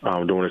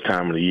during this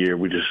time of the year.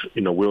 We just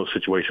Will's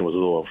situation was a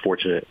little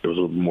unfortunate. It was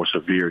a little more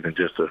severe than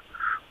just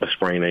a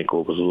sprained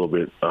ankle. It was a little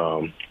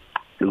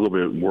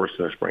bit worse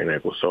than a sprained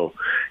ankle. So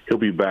he'll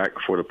be back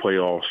for the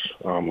playoffs,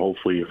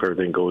 hopefully, if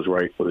everything goes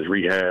right with his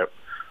rehab.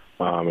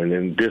 And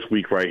then this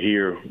week right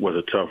here was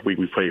a tough week.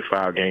 We played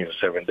 5 games in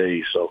 7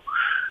 days. So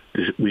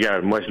we got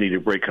a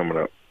much-needed break coming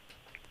up.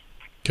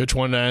 Coach,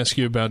 wanted to ask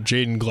you about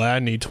Jaden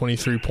Gladney,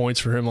 23 points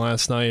for him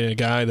last night, and a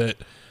guy that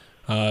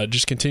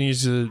just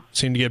continues to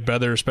seem to get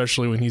better,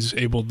 especially when he's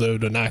able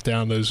to knock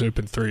down those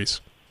open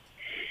threes.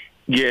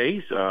 Yeah,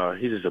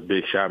 he's just a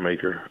big shot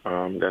maker.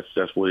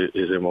 That's what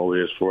his MO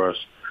is for us.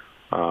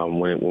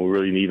 When we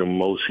really need him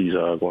most, he's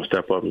going to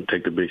step up and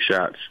take the big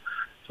shots.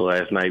 So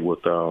last night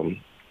with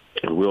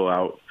Will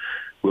out,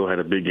 Will had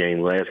a big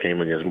game last game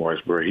against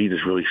Martinsburg. He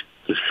just really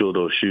filled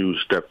those shoes,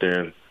 stepped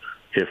in,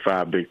 hit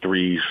 5 big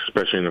threes,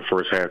 especially in the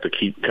first half to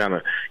keep kind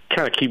of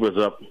keep us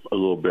up a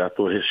little bit. I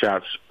thought his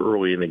shots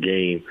early in the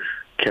game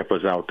kept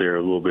us out there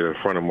a little bit in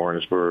front of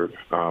Martinsburg,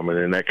 and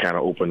then that kind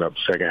of opened up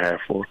the second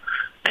half for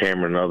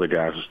Cameron and other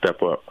guys to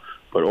step up.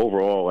 But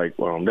overall,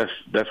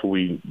 that's what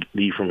we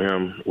need from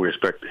him. We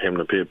expect him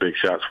to hit big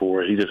shots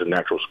for us. He's just a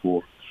natural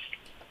scorer.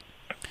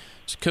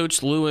 So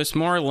Coach Lewis,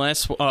 more or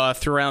less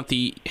throughout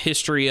the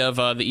history of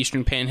the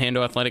Eastern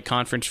Panhandle Athletic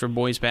Conference for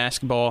boys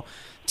basketball,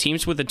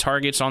 teams with the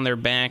targets on their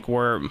back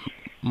were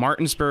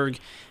Martinsburg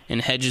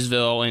and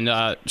Hedgesville,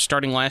 and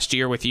starting last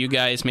year with you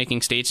guys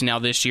making states, now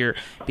this year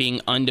being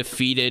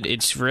undefeated,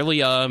 it's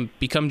really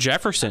become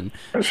Jefferson.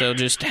 So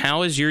just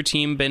how has your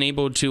team been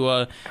able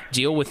to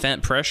deal with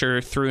that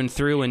pressure through and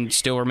through and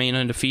still remain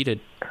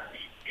undefeated?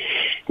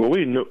 Well,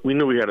 we knew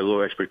we had a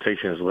little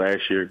expectations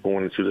last year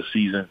going into the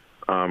season,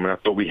 and I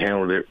thought we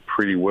handled it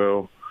pretty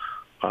well.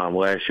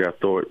 Last year I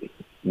thought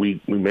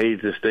we made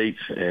it to states,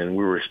 and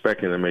we were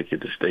expecting to make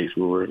it to states.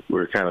 We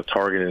were kind of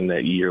targeting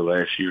that year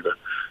last year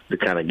to to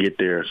kind of get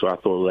there. So I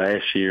thought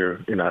last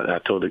year, and I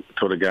told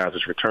the guys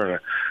that's returning,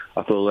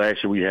 I thought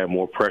last year we had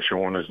more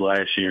pressure on us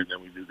last year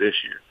than we do this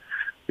year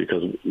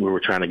because we were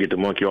trying to get the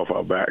monkey off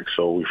our back.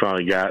 So we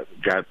finally got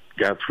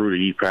through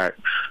the EPAC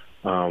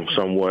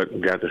somewhat,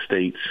 got the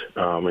states,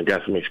 and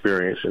got some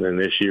experience. And then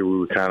this year we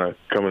were kind of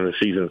coming into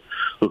the season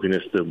looking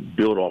just to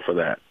build off of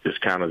that,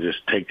 just kind of just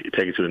take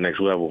it to the next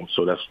level.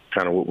 So that's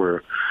kind of what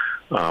where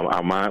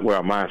our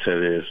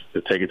mindset is,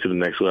 to take it to the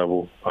next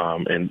level.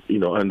 And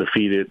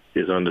undefeated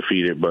is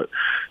undefeated, but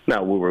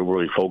not what we're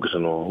really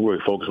focusing on. We're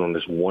really focusing on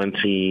this one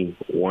team,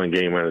 one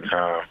game at a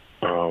time.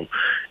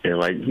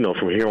 And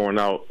from here on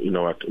out,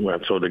 when I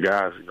told the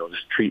guys,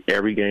 just treat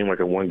every game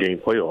like a one-game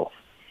playoff.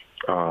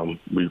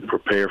 We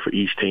prepare for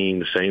each team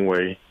the same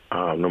way,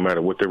 no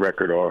matter what their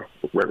record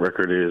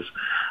is,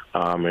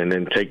 and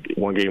then take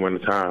one game at a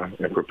time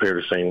and prepare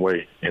the same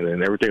way. And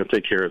then everything will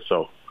take care of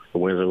itself. The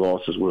wins and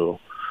losses will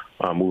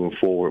moving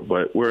forward.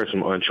 But we're in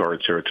some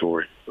uncharted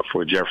territory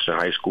for Jefferson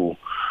High School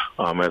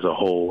as a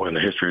whole in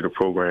the history of the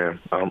program.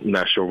 I'm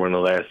not sure when the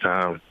last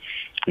time,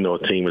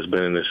 a team has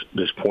been in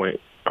this point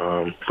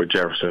for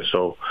Jefferson.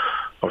 So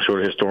I'm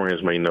sure the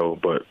historians may know,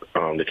 but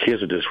the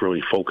kids are just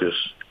really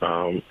focused,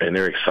 and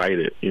they're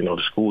excited.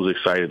 The school's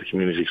excited, the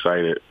community's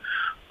excited.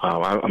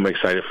 I'm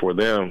excited for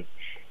them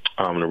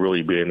to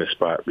really be in this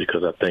spot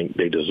because I think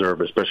they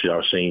deserve it, especially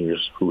our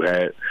seniors who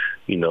had,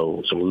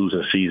 some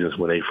losing seasons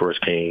when they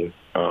first came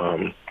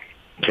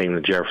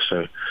to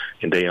Jefferson.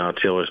 And Dayon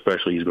Taylor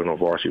especially, he's been on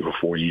varsity for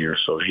 4 years,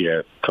 so he had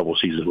a couple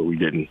seasons where we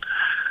didn't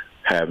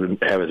have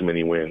as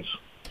many wins.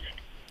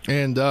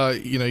 And,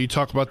 you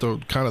talk about the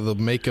kind of the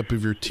makeup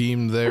of your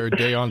team there.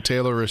 Dayon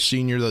Taylor, a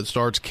senior that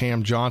starts.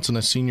 Cam Johnson,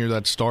 a senior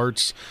that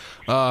starts.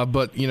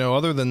 But,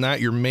 other than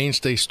that, your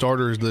mainstay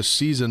starters this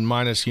season,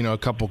 minus, a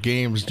couple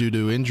games due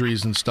to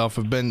injuries and stuff,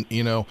 have been,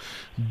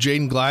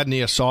 Jaden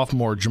Gladney, a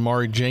sophomore,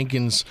 Jamari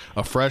Jenkins,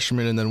 a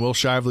freshman, and then Will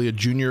Shively, a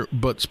junior.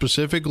 But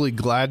specifically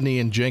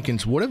Gladney and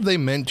Jenkins, what have they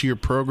meant to your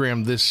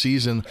program this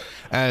season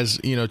as,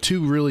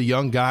 two really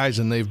young guys,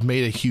 and they've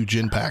made a huge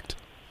impact?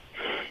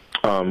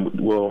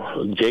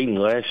 Jaden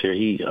last year,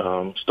 he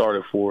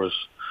started for us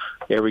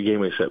every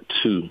game except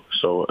 2.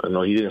 So,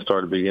 he didn't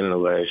start at the beginning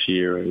of last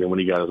year. And then when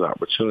he got his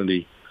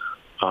opportunity,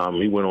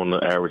 he went on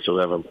the average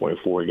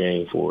 11.4 a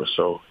game for us.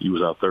 So he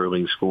was our third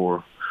leading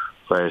scorer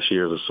last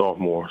year as a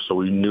sophomore. So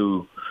we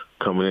knew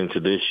coming into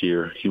this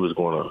year he was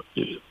going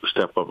to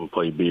step up and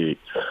play big.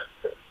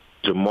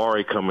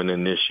 Jamari coming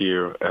in this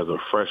year as a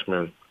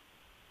freshman,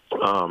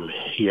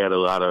 he had a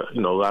lot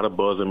of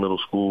buzz in middle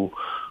school.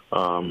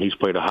 He's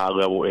played a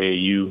high-level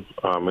AAU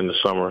in the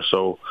summer,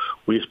 so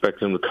we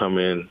expect him to come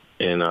in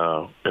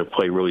and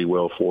play really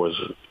well for us,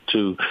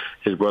 too.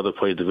 His brother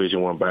played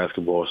Division I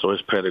basketball, so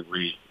his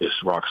pedigree is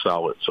rock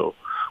solid. So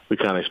we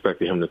kind of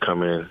expected him to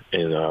come in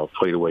and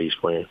play the way he's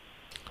playing.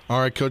 All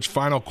right, Coach,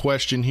 final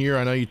question here.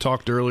 I know you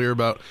talked earlier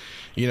about,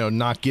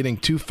 not getting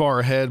too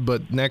far ahead,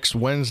 but next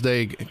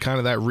Wednesday, kind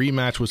of that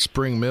rematch with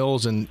Spring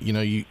Mills, and,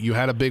 you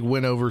had a big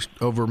win over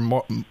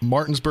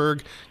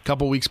Martinsburg a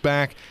couple weeks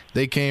back.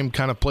 They came,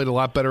 kind of played a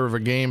lot better of a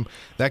game.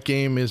 That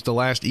game is the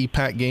last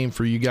EPAC game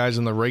for you guys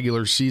in the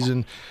regular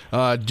season.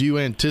 Do you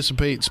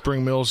anticipate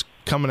Spring Mills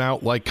coming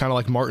out kind of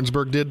like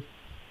Martinsburg did?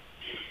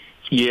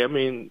 Yeah,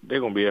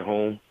 they're going to be at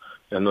home.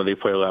 I know they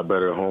play a lot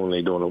better at home than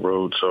they do on the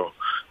road, so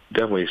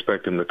definitely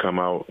expect them to come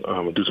out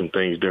and do some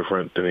things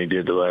different than they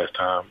did the last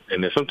time.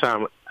 And then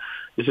sometimes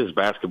this is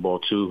basketball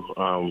too.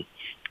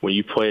 When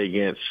you play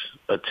against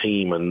a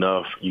team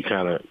enough, you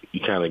kind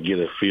of get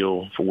a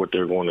feel for what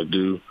they're going to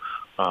do,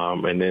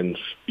 and then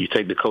you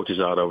take the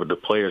coaches out of it. The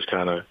players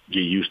kind of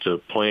get used to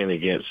playing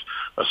against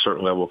a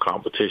certain level of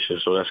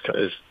competition. So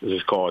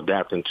it's called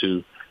adapting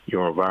to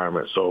your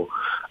environment. So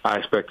I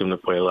expect them to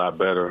play a lot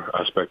better.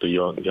 I expect the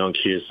young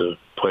kids to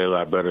play a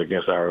lot better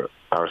against our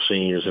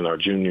seniors and our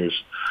juniors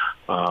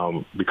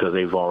because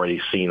they've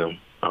already seen them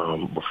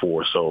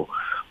before. So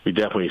we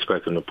definitely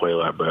expect them to play a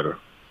lot better.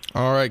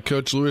 All right,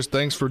 Coach Lewis,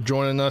 thanks for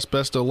joining us.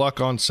 Best of luck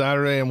on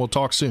Saturday, and we'll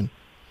talk soon.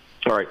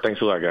 All right,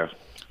 thanks a lot, guys.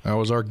 That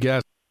was our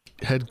guest,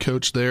 head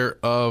coach there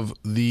of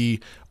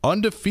the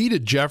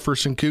undefeated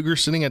Jefferson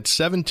Cougars, sitting at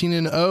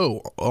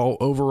 17-0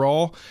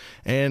 overall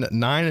and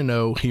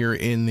 9-0 here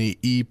in the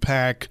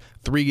EPAC.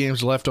 3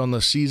 games left on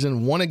the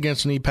season, one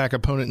against an EPAC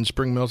opponent in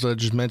Spring Mills that I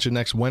just mentioned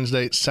next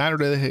Wednesday.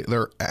 Saturday,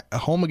 they're at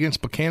home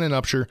against Buchanan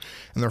Upshur,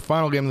 and their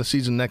final game of the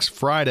season next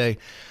Friday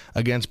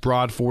against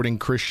Broad Fording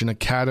Christian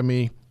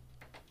Academy.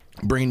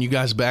 Bringing you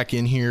guys back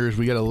in here as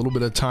we got a little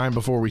bit of time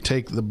before we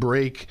take the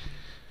break.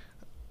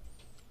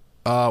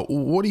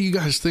 What do you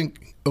guys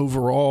think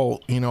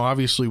overall?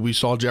 Obviously we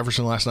saw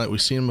Jefferson last night.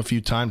 We've seen them a few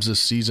times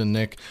this season,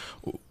 Nick.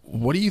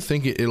 What do you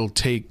think it'll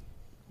take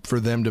for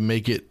them to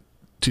make it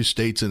to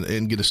states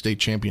and get a state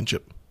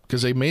championship?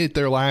 Because they made it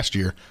there last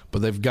year,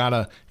 but they've got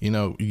to,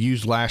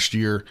 use last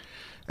year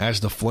as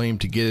the flame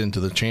to get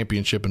into the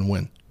championship and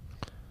win.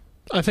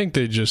 I think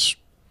they just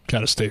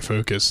got to stay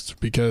focused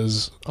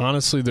because,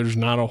 honestly, there's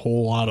not a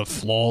whole lot of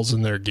flaws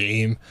in their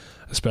game,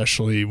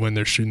 especially when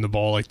they're shooting the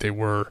ball like they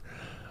were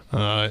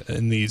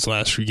in these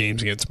last few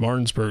games against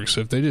Martinsburg.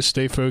 So if they just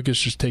stay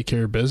focused, just take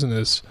care of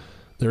business,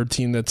 they're a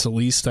team that's at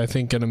least, I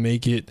think, going to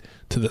make it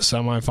to the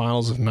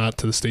semifinals, if not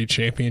to the state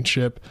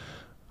championship.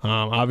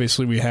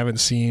 Obviously, we haven't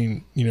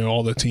seen,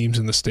 all the teams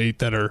in the state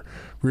that are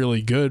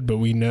really good, but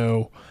we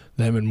know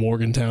them and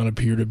Morgantown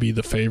appear to be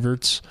the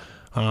favorites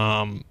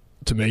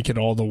to make it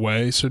all the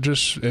way. So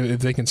just if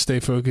they can stay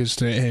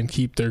focused and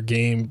keep their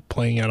game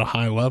playing at a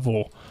high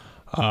level,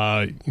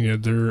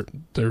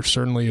 they're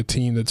certainly a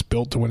team that's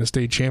built to win a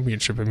state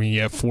championship. I mean, you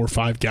have 4 or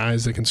 5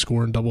 guys that can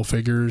score in double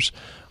figures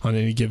on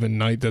any given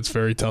night. That's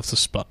very tough to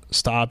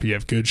stop. You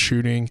have good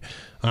shooting,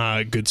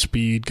 good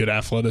speed, good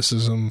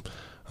athleticism,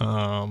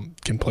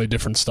 can play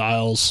different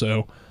styles.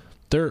 So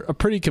they're a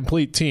pretty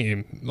complete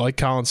team. Like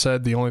Colin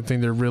said, the only thing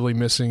they're really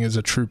missing is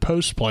a true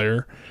post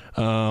player.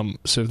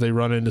 So if they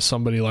run into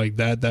somebody like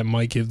that, that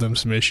might give them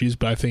some issues.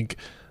 But I think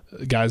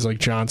guys like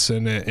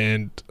Johnson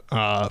and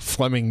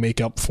Fleming make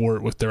up for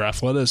it with their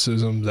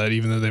athleticism, that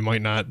even though they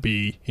might not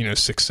be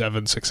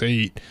 6'7",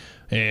 6'8",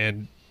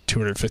 and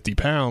 250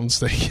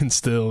 pounds, they can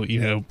still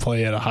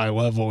play at a high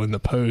level in the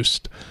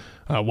post.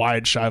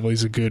 Wyatt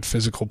Shively's a good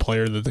physical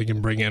player that they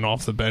can bring in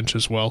off the bench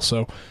as well.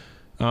 So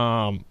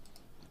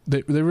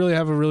they really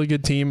have a really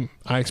good team.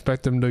 I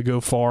expect them to go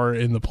far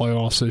in the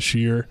playoffs this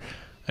year,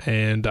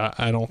 and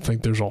I don't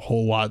think there's a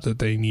whole lot that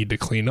they need to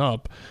clean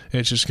up.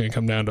 It's just going to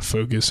come down to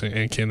focus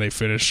and can they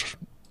finish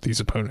these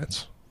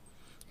opponents.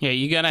 Yeah,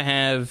 you got to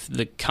have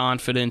the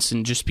confidence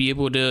and just be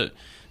able to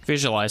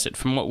visualize it.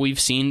 From what we've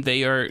seen,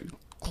 they are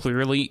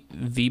clearly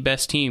the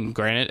best team.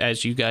 Granted,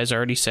 as you guys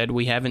already said,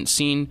 we haven't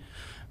seen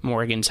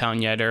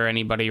Morgantown yet or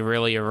anybody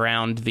really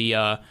around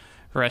the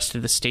rest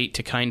of the state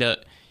to kind of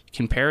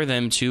compare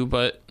them to,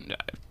 but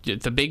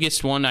the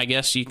biggest one I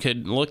guess you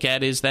could look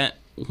at is that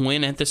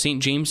win at the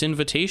St. James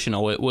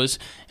Invitational. It was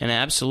an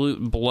absolute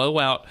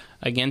blowout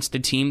against a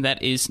team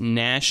that is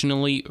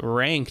nationally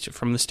ranked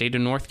from the state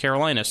of North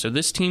Carolina. So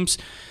this team's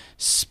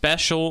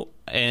special,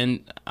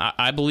 and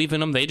I believe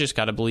in them. They just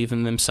got to believe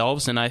in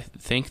themselves, and I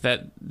think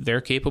that they're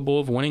capable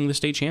of winning the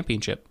state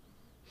championship.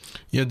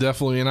 Yeah,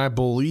 definitely. And I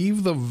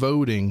believe the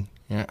voting,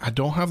 I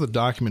don't have the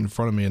document in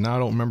front of me, and I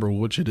don't remember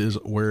which it is,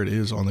 where it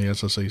is on the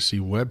SSAC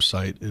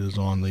website. It is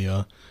on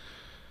the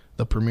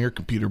premier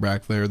computer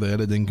back there, the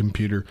editing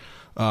computer.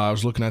 I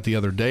was looking at the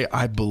other day.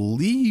 I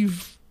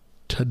believe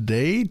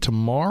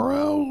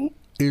tomorrow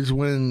is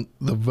when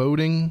the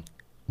voting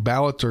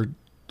ballots are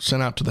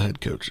sent out to the head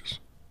coaches.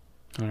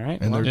 All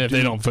right. And if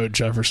they don't vote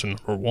Jefferson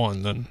or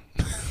one, then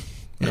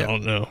I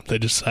don't know. They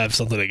just have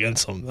something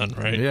against them then,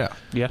 right? Yeah.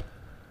 Yeah.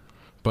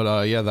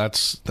 But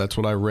that's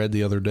what I read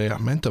the other day. I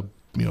meant to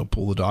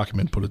pull the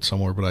document, put it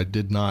somewhere, but I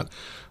did not.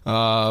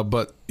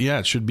 But yeah,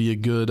 it should be a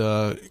good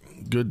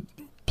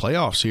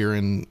playoffs here,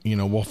 and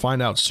we'll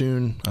find out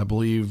soon. I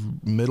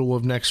believe middle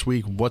of next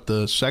week what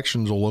the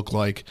sections will look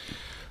like.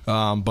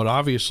 But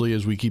obviously,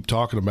 as we keep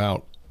talking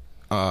about,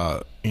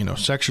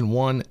 Section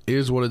 1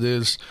 is what it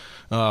is.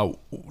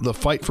 The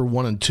fight for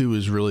 1 and 2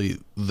 is really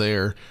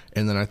there,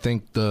 and then I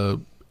think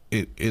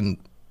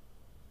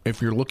if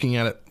you're looking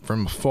at it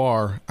from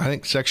afar, I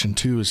think Section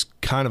 2 is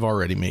kind of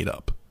already made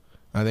up.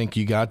 I think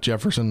you got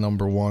Jefferson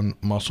number 1,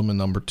 Musselman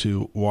number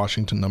 2,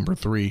 Washington number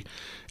 3.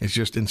 It's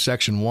just in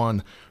Section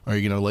 1, are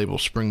you going to label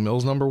Spring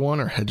Mills number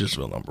 1 or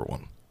Hedgesville number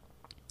 1?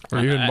 Or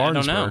even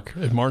Martinsburg.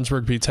 If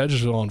Martinsburg beats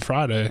Hedgesville on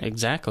Friday,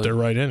 exactly, they're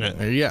right in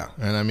it. Yeah,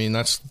 and I mean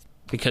that's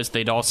because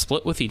they'd all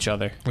split with each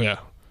other. Yeah.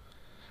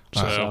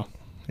 So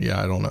yeah,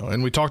 I don't know.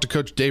 And we talked to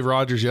Coach Dave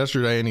Rogers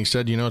yesterday, and he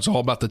said, it's all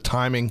about the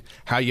timing,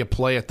 how you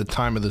play at the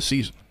time of the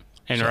season.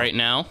 And right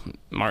now,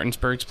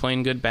 Martinsburg's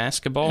playing good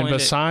basketball, and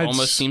besides, it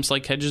almost seems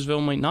like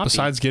Hedgesville might not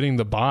besides getting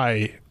the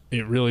bye,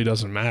 it really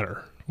doesn't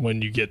matter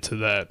when you get to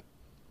that.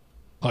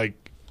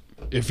 Like,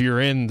 if you're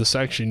in the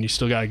section, you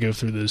still got to go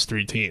through those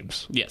 3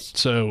 teams. Yes.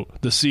 So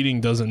the seeding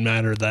doesn't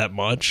matter that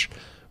much.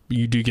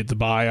 You do get the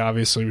bye,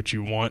 obviously, which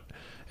you want.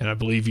 And I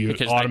believe you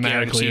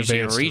automatically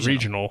advance to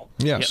regional.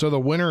 Yeah, yep. So the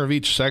winner of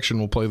each section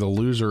will play the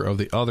loser of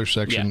the other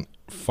section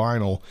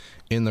final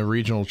in the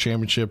regional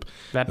championship.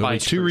 There will be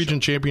 2 region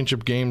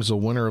championship games. The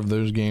winner of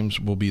those games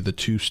will be the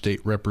 2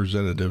 state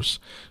representatives.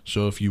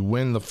 So if you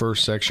win the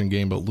first section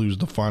game but lose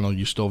the final,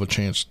 you still have a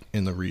chance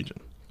in the region.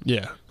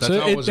 Yeah. That's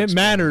so it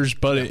matters,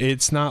 but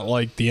it's not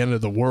like the end of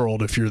the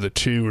world if you're the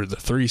 2 or the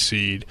 3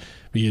 seed,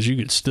 because you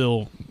could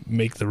still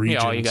make the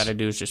regions. Yeah, all you got to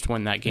do is just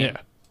win that game.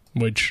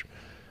 Yeah,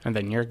 and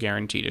then you're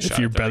guaranteed a shot. If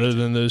you're better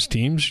than those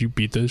teams, you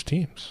beat those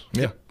teams.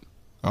 Yeah.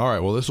 All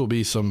right, well, this will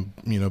be some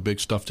big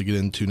stuff to get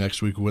into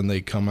next week when they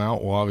come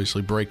out. We'll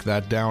obviously break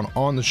that down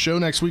on the show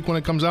next week when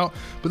it comes out.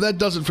 But that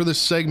does it for this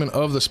segment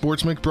of the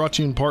Sports Mix, brought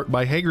to you in part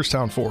by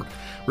Hagerstown Ford.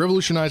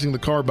 Revolutionizing the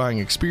car buying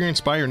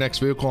experience. Buy your next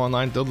vehicle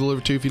online. They'll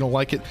deliver to you. If you don't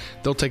like it,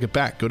 they'll take it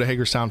back. Go to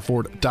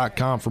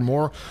HagerstownFord.com for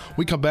more.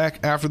 We come back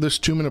after this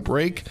 2-minute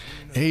break.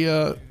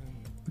 A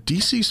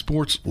DC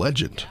sports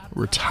legend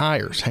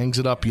retires, hangs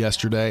it up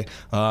yesterday.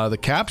 The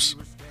Caps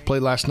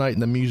played last night in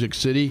the Music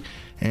City,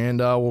 and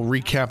we'll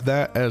recap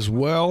that as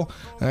well.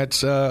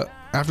 That's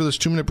after this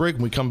 2-minute break.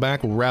 When we come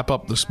back, we'll wrap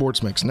up the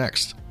Sports Mix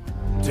next.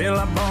 till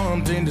I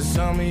bumped into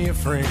some of your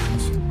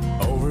friends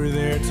over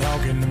there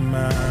talking to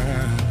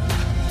mine.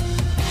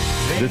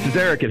 This is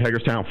Eric at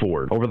Hagerstown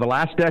Ford. Over the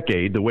last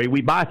decade, the way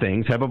we buy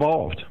things have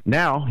evolved.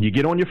 Now, you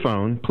get on your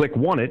phone, click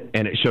Want It,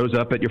 and it shows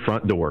up at your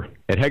front door.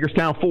 At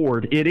Hagerstown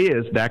Ford, it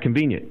is that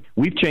convenient.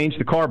 We've changed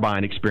the car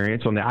buying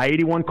experience on the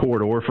I-81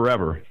 corridor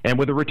forever. And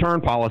with a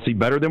return policy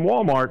better than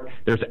Walmart,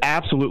 there's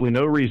absolutely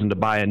no reason to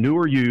buy a new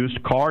or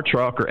used car,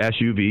 truck, or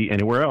SUV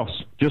anywhere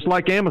else. Just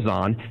like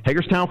Amazon,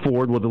 Hagerstown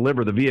Ford will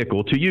deliver the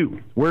vehicle to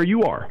you, where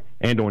you are,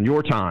 and on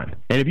your time.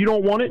 And if you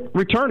don't want it,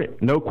 return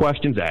it. No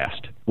questions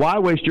asked. Why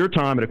waste your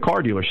time at a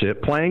car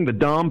dealership playing the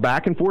dumb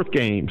back-and-forth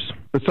games?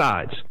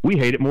 Besides, we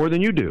hate it more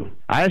than you do.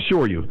 I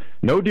assure you,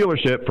 no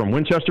dealership from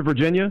Winchester,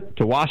 Virginia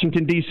to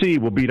Washington, D.C.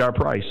 will beat our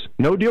price.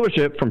 No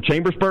dealership from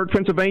Chambersburg,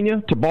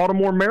 Pennsylvania to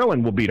Baltimore,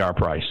 Maryland will beat our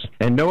price.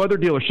 And no other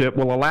dealership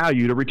will allow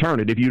you to return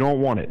it if you don't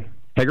want it.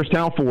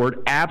 Hagerstown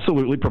Ford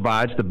absolutely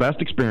provides the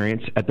best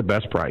experience at the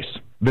best price.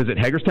 Visit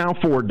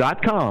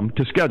HagerstownFord.com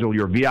to schedule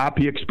your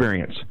VIP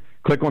experience.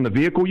 Click on the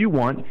vehicle you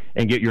want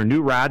and get your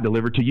new ride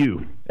delivered to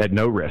you at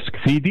no risk.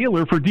 See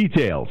dealer for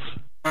details.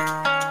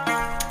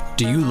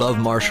 Do you love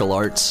martial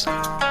arts?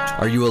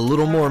 Are you a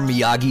little more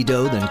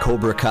Miyagi-Do than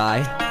Cobra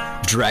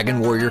Kai? Dragon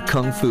Warrior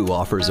Kung Fu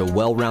offers a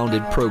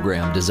well-rounded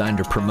program designed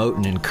to promote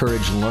and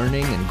encourage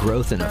learning and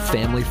growth in a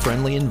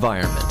family-friendly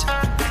environment.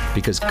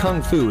 Because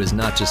Kung Fu is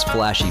not just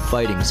flashy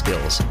fighting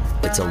skills,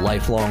 it's a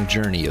lifelong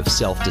journey of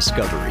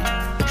self-discovery.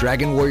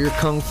 Dragon Warrior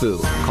Kung Fu.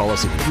 Call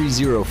us at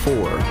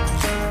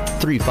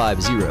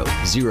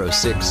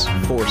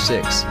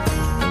 350-350-0646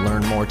 and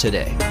learn more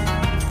today.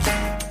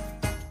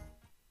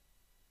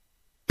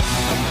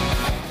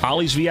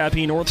 Ollie's VIP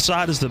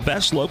Northside is the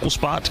best local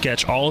spot to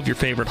catch all of your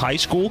favorite high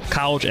school,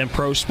 college, and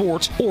pro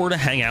sports, or to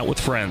hang out with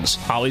friends.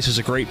 Ollie's has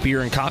a great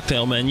beer and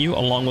cocktail menu,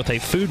 along with a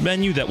food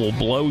menu that will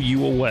blow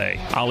you away.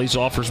 Ollie's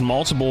offers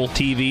multiple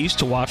TVs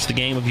to watch the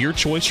game of your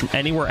choice from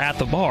anywhere at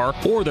the bar,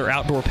 or their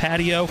outdoor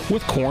patio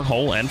with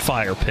cornhole and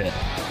fire pit.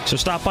 So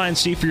stop by and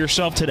see for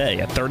yourself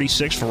today at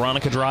 36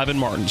 Veronica Drive in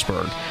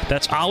Martinsburg.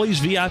 That's Ollie's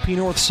VIP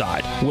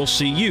Northside. We'll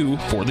see you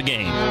for the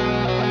game.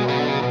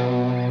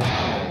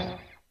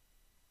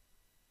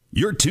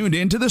 You're tuned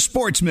in to the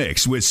Sports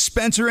Mix with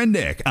Spencer and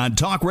Nick on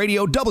Talk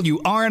Radio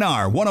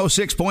WRNR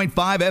 106.5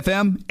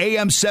 FM,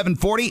 AM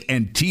 740,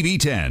 and TV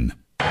 10.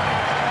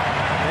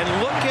 And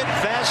look at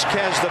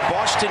Vasquez, the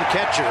Boston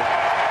catcher,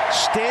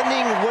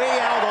 standing way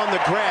out on the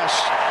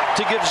grass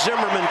to give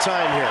Zimmerman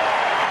time here.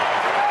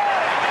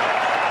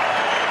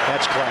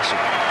 That's classic.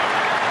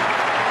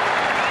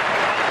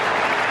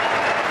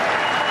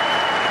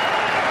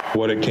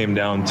 What it came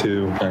down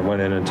to, I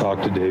went in and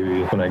talked to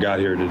Davey when I got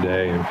here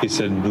today, and he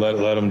said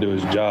let him do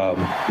his job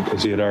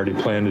because he had already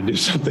planned to do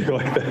something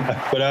like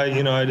that. But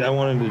I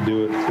wanted to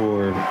do it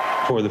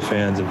for the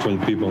fans and for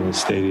the people in the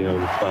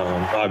stadium.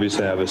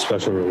 Obviously, I have a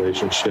special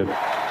relationship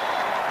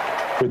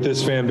with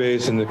this fan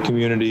base and the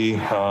community.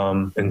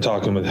 And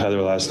talking with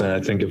Heather last night,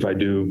 I think if I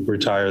do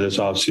retire this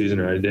offseason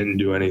or I didn't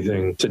do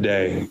anything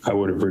today, I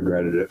would have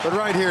regretted it. But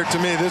right here, to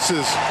me, this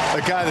is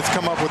a guy that's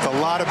come up with a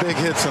lot of big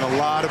hits and a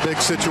lot of big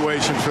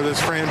situations for this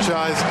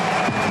franchise.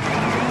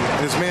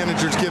 And his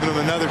manager's giving him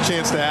another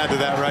chance to add to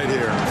that right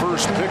here.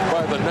 First pick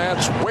by the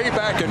Nats way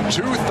back in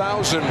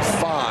 2005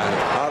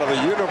 out of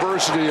the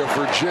University of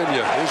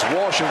Virginia. Is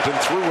Washington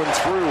through and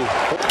through.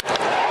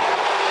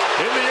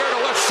 In the air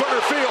to left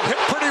center field, hit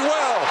pretty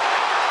well.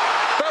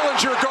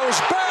 Bellinger goes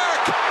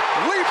back,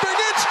 leaping,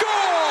 it's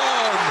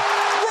gone!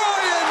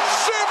 Ryan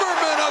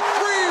Zimmerman, a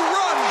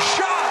 3-run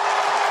shot!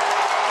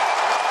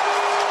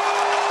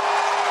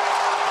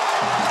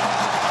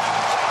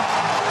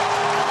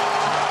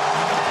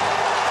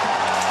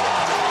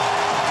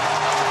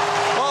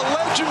 A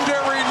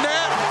legendary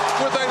Nat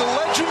with a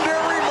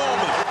legendary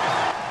moment.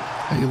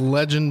 A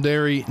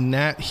legendary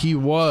Nat he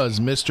was.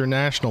 Mr.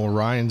 National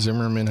Ryan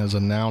Zimmerman has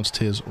announced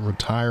his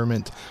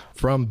retirement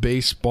from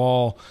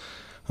baseball.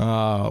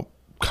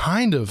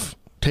 Kind of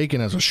taken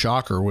as a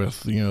shocker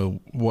with,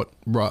 what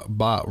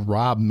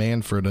Rob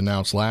Manfred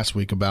announced last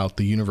week about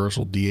the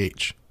universal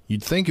DH.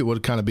 You'd think it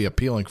would kind of be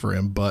appealing for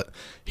him, but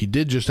he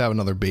did just have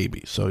another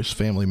baby, so he's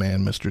family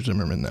man, Mr.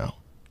 Zimmerman now.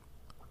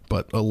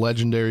 But a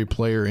legendary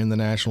player in the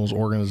Nationals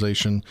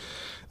organization,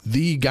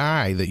 the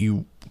guy that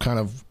you kind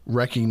of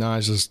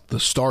recognize as the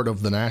start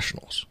of the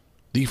Nationals,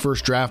 the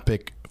first draft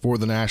pick for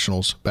the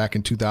Nationals back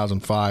in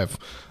 2005,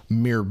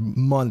 mere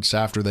months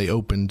after they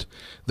opened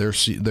their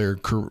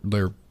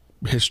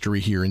history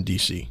here in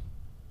D.C.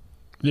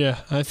 Yeah,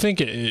 I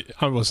think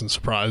I wasn't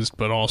surprised,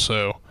 but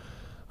also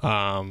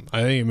I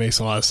think it makes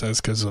a lot of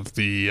sense because of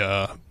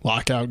the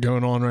lockout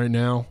going on right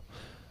now.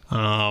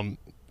 I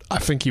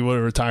think he would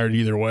have retired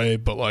either way,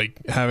 but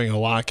having a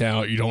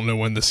lockout, you don't know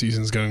when the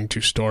season's going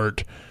to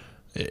start.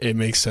 It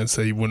makes sense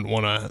that he wouldn't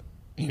want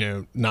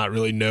to, not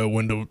really know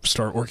when to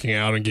start working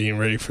out and getting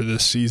ready for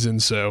this season.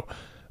 So,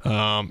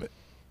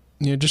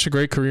 just a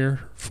great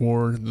career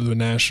for the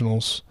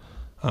Nationals.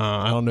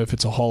 I don't know if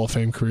it's a Hall of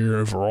Fame career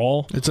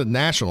overall. It's a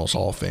Nationals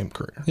Hall of Fame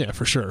career. Yeah,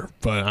 for sure.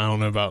 But I don't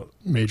know about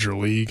Major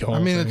League Hall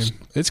of Fame.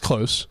 It's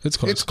close. It's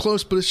close. It's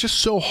close, but it's just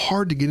so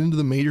hard to get into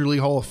the Major League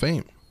Hall of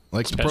Fame.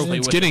 Like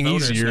it's getting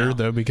easier,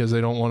 though, because they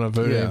don't want to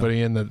vote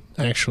anybody in that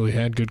actually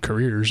had good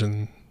careers.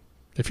 And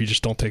if you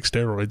just don't take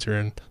steroids, you're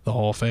in the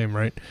Hall of Fame,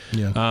 right?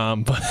 Yeah.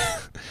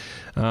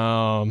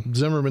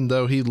 Zimmerman,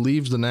 though, he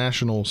leaves the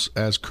Nationals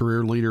as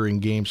career leader in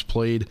games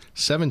played.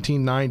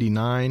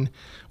 1799,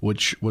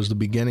 which was the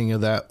beginning of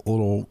that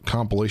little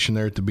compilation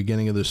there at the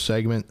beginning of this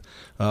segment.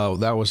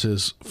 That was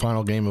his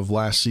final game of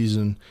last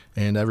season,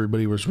 and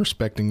everybody was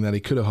respecting that he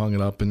could have hung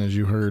it up. And as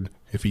you heard,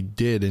 if he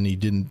did and he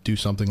didn't do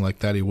something like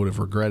that, he would have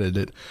regretted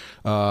it.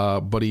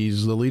 But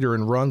he's the leader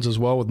in runs as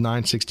well with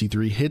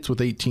 963, hits with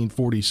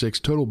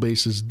 1846, total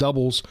bases,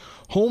 doubles,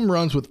 home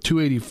runs with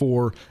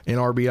 284, and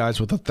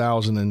RBIs with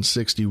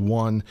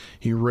 1,061.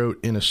 He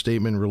wrote in a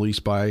statement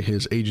released by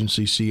his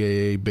agency,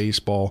 CAA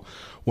Baseball,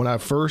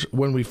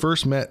 when we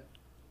first met,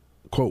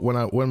 quote,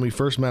 when we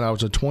first met, I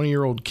was a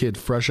 20-year-old kid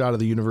fresh out of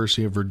the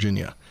University of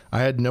Virginia. I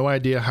had no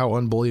idea how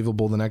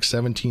unbelievable the next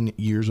 17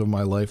 years of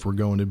my life were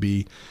going to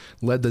be.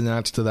 Led the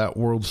Nats to that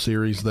World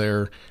Series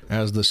there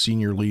as the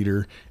senior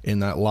leader in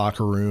that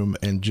locker room,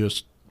 and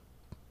just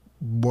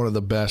one of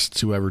the best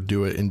to ever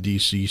do it in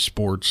DC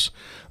sports.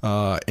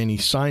 And he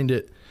signed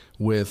it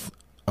with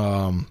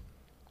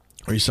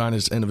he signed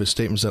his end of his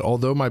statement, said,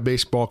 although my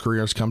baseball career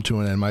has come to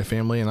an end, my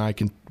family and I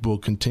will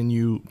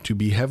continue to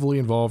be heavily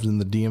involved in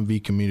the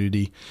DMV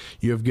community.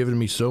 You have given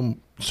me so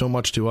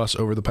much to us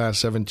over the past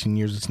 17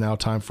 years. It's now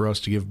time for us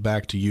to give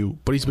back to you.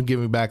 But he's been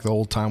giving back the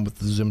whole time with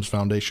the Zims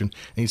Foundation.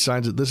 And he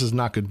signs it. This is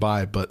not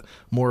goodbye, but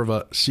more of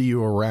a see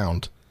you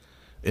around.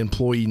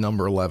 Employee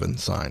number 11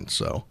 signed.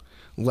 So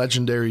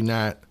legendary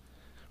Nat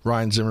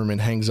Ryan Zimmerman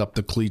hangs up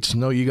the cleats.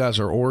 No, you guys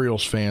are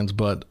Orioles fans,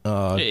 but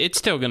it's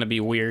still going to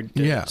be weird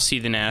to see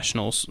the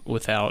Nationals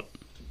without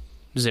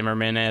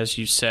Zimmerman. As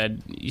you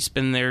said, he's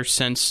been there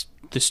since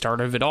the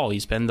start of it all.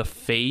 He's been the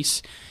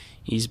face.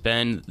 He's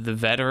been the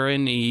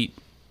veteran. He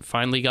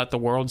finally got the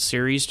World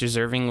Series,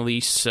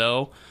 deservingly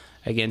so,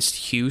 against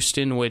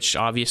Houston, which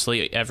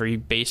obviously every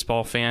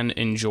baseball fan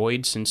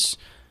enjoyed since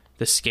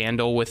the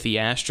scandal with the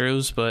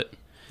Astros. But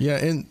yeah,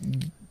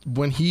 and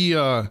when he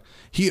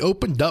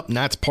opened up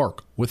Nats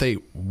Park with a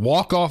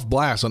walk-off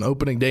blast on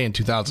opening day in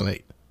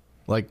 2008.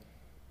 Like,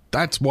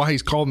 that's why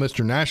he's called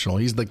Mr. National.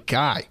 He's the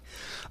guy.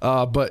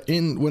 But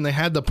when they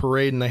had the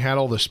parade and they had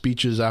all the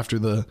speeches after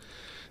the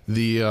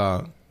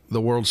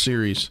World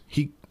Series,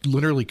 he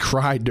literally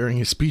cried during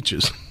his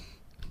speeches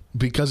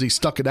because he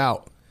stuck it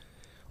out.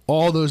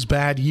 All those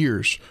bad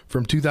years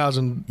from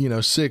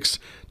 2006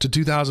 to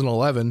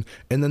 2011,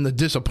 and then the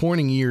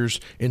disappointing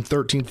years in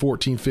 13,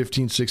 14,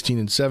 15, 16,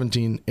 and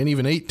 17, and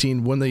even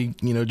 18 when they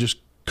just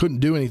couldn't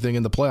do anything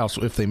in the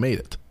playoffs if they made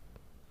it.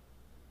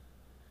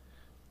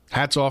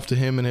 Hats off to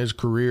him and his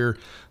career.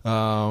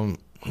 He'll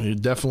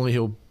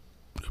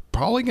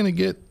probably going to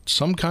get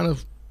some kind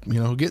of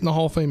get in the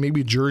Hall of Fame,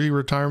 maybe a jersey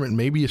retirement,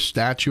 maybe a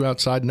statue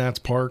outside Nats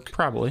Park.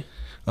 Probably.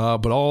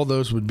 But all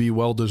those would be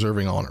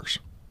well-deserving honors.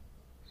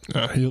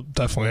 He'll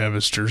definitely have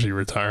his jersey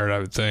retired, I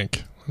would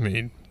think. I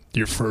mean,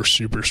 your first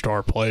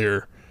superstar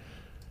player,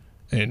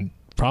 and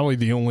probably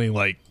the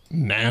only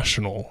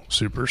national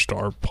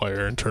superstar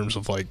player in terms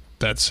of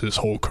that's his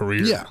whole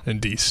career in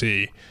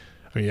DC. I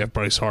mean, you have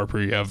Bryce Harper,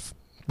 you have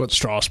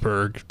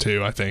Strasburg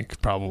too, I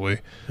think, probably.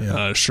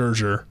 Yeah.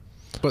 Scherzer.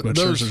 But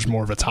Scherzer's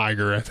more of a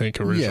Tiger, I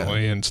think,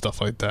 originally, and stuff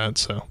like that.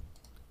 So,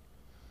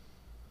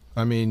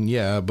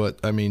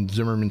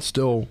 Zimmerman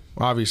still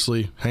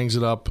obviously hangs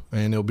it up,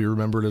 and he'll be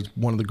remembered as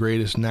one of the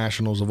greatest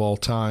Nationals of all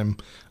time,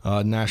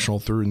 national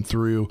through and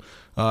through.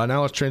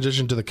 Now let's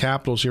transition to the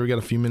Capitals here. We got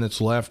a few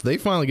minutes left. They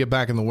finally get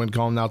back in the win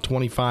column now,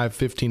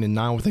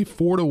 25-15-9 with a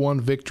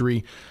 4-1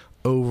 victory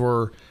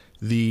over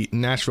the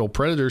Nashville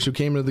Predators, who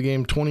came into the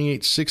game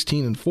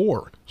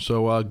 28-16-4.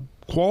 So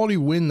quality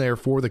win there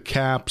for the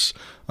Caps.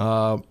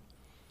 Northern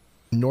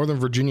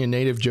Virginia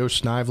native Joe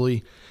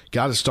Snively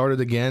got it started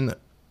again.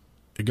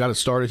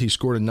 He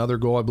scored another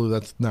goal. I believe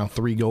that's now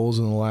 3 goals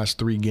in the last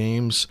 3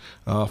 games.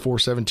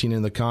 4-17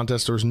 in the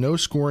contest. There was no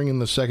scoring in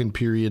the second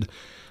period.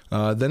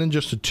 Then in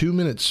just a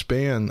 2-minute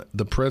span,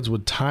 the Preds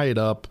would tie it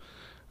up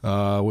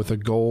with a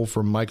goal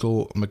from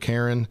Michael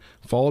McCarron,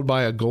 followed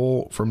by a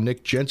goal from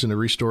Nick Jensen to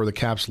restore the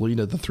Caps' lead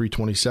at the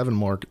 3:27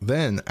 mark.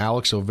 Then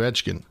Alex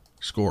Ovechkin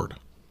scored.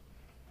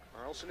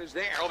 Carlson is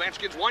there.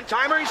 Ovechkin's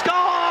one-timer. He scores!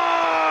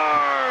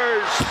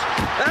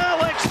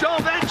 Alex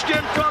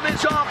Ovechkin from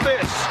his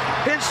office.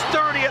 His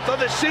 30th of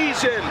the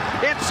season.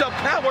 It's a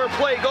power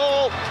play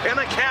goal, and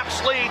the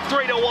Caps lead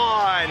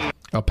 3-1.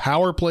 A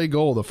power play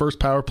goal. The first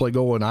power play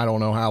goal in I don't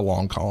know how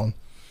long, Colin.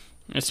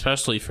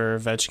 Especially for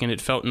Ovechkin.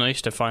 It felt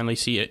nice to finally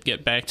see it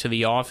get back to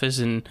the office,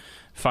 and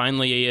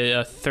finally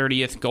a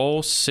 30th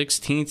goal,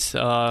 16th.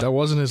 That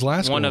wasn't his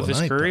last one goal of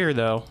his career,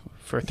 though,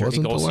 for a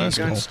 30-goal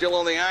season. Still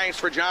on the ice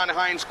for John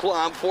Hines'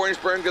 club.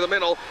 Forsberg to the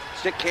middle.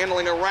 Stick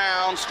handling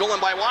around. Stolen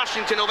by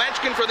Washington.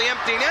 Ovechkin for the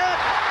empty net.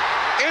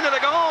 Into the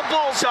goal.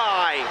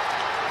 Bullseye.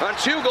 A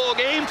 2-goal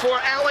game for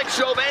Alex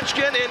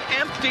Ovechkin. An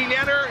empty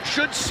netter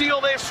should seal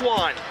this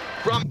one.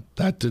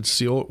 That did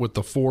seal it with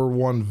the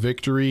 4-1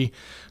 victory.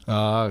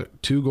 2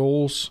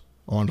 goals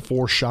on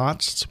 4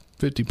 shots.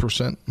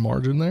 50%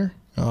 margin there.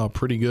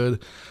 Pretty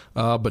good.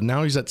 But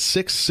now he's at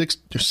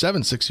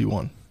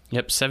 761.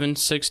 Yep,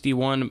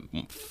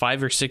 761,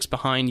 5 or 6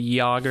 behind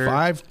Yager.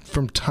 5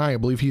 from tie. I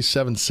believe he's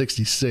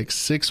 766.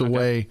 6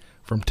 away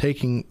from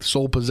taking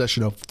sole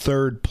possession of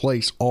 3rd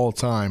place all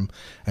time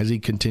as he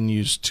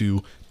continues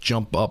to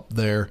jump up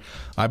there.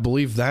 I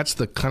believe that's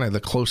the kind of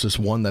the closest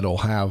one that he'll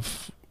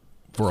have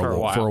for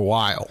a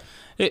while.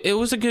 It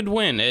was a good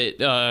win. It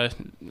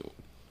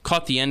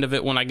caught the end of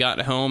it when I got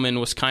home and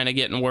was kind of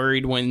getting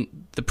worried when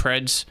the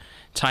Preds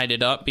tied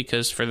it up,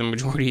 because for the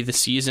majority of the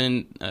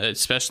season,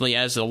 especially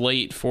as of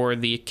late for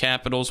the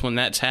Capitals, when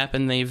that's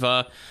happened, they've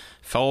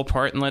fell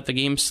apart and let the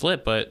game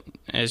slip. But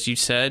as you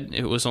said,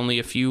 it was only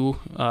a few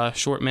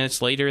short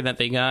minutes later that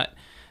they got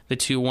the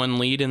 2-1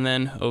 lead, and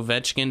then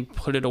Ovechkin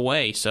put it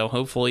away. So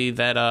hopefully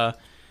that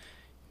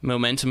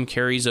momentum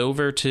carries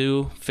over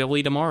to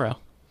Philly tomorrow.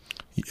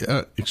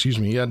 Yeah,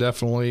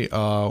 definitely.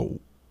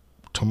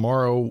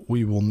 Tomorrow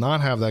we will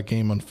not have that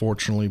game,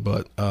 unfortunately,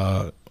 but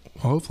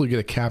hopefully get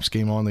a Caps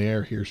game on the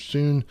air here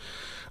soon.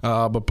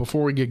 But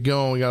before we get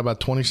going, we got about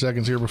 20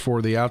 seconds here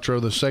before the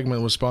outro. The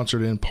segment was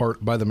sponsored in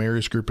part by the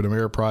Marius Group and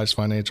Ameriprise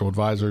Financial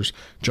Advisors,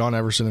 John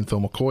Everson and Phil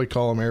McCoy.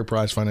 Call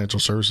Ameriprise Financial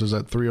Services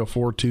at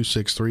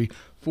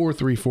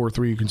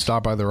 304-263-4343. You can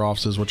stop by their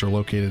offices, which are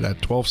located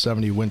at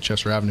 1270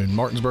 Winchester Avenue in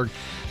Martinsburg.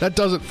 That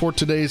does it for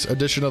today's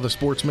edition of the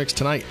Sports Mix.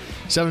 Tonight,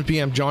 7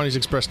 p.m., Johnny's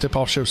Express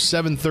Tip-Off Show,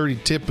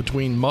 7:30 tip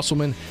between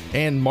Musselman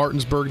and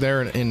Martinsburg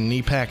there in an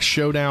EPAC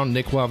showdown.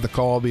 Nick will have the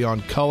call. I'll be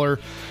on color.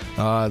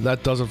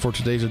 That does it for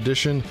today's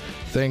edition.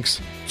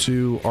 Thanks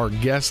to our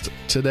guest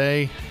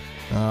today.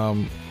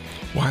 I'm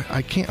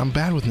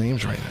bad with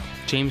names right now.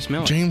 James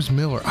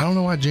Miller. I don't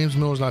know why James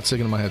Miller's not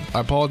sticking in my head. I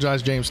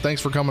apologize, James.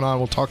 Thanks for coming on.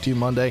 We'll talk to you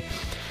Monday.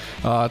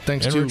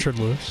 Thanks to Richard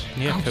Lewis.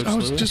 Yeah, Coach I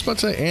was Lewis. just about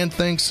to say, and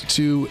thanks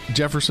to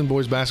Jefferson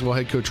boys basketball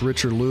head coach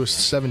Richard Lewis,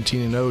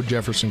 17-0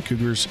 Jefferson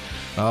Cougars.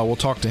 We'll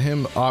talk to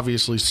him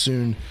obviously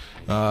soon.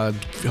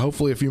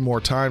 Hopefully a few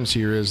more times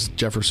here as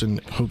Jefferson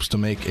hopes to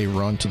make a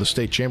run to the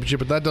state championship.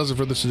 But that does it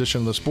for this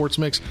edition of the Sports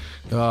Mix.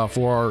 For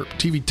our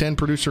TV10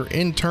 producer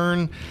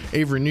intern,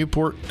 Avery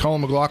Newport, Colin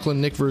McLaughlin,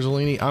 Nick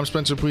Verzolini, I'm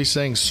Spencer Please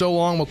saying so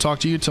long. We'll talk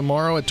to you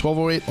tomorrow at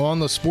 12:08 on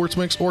the Sports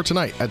Mix, or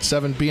tonight at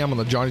 7 p.m. on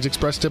the Johnny's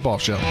Express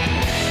Tip-Off Show.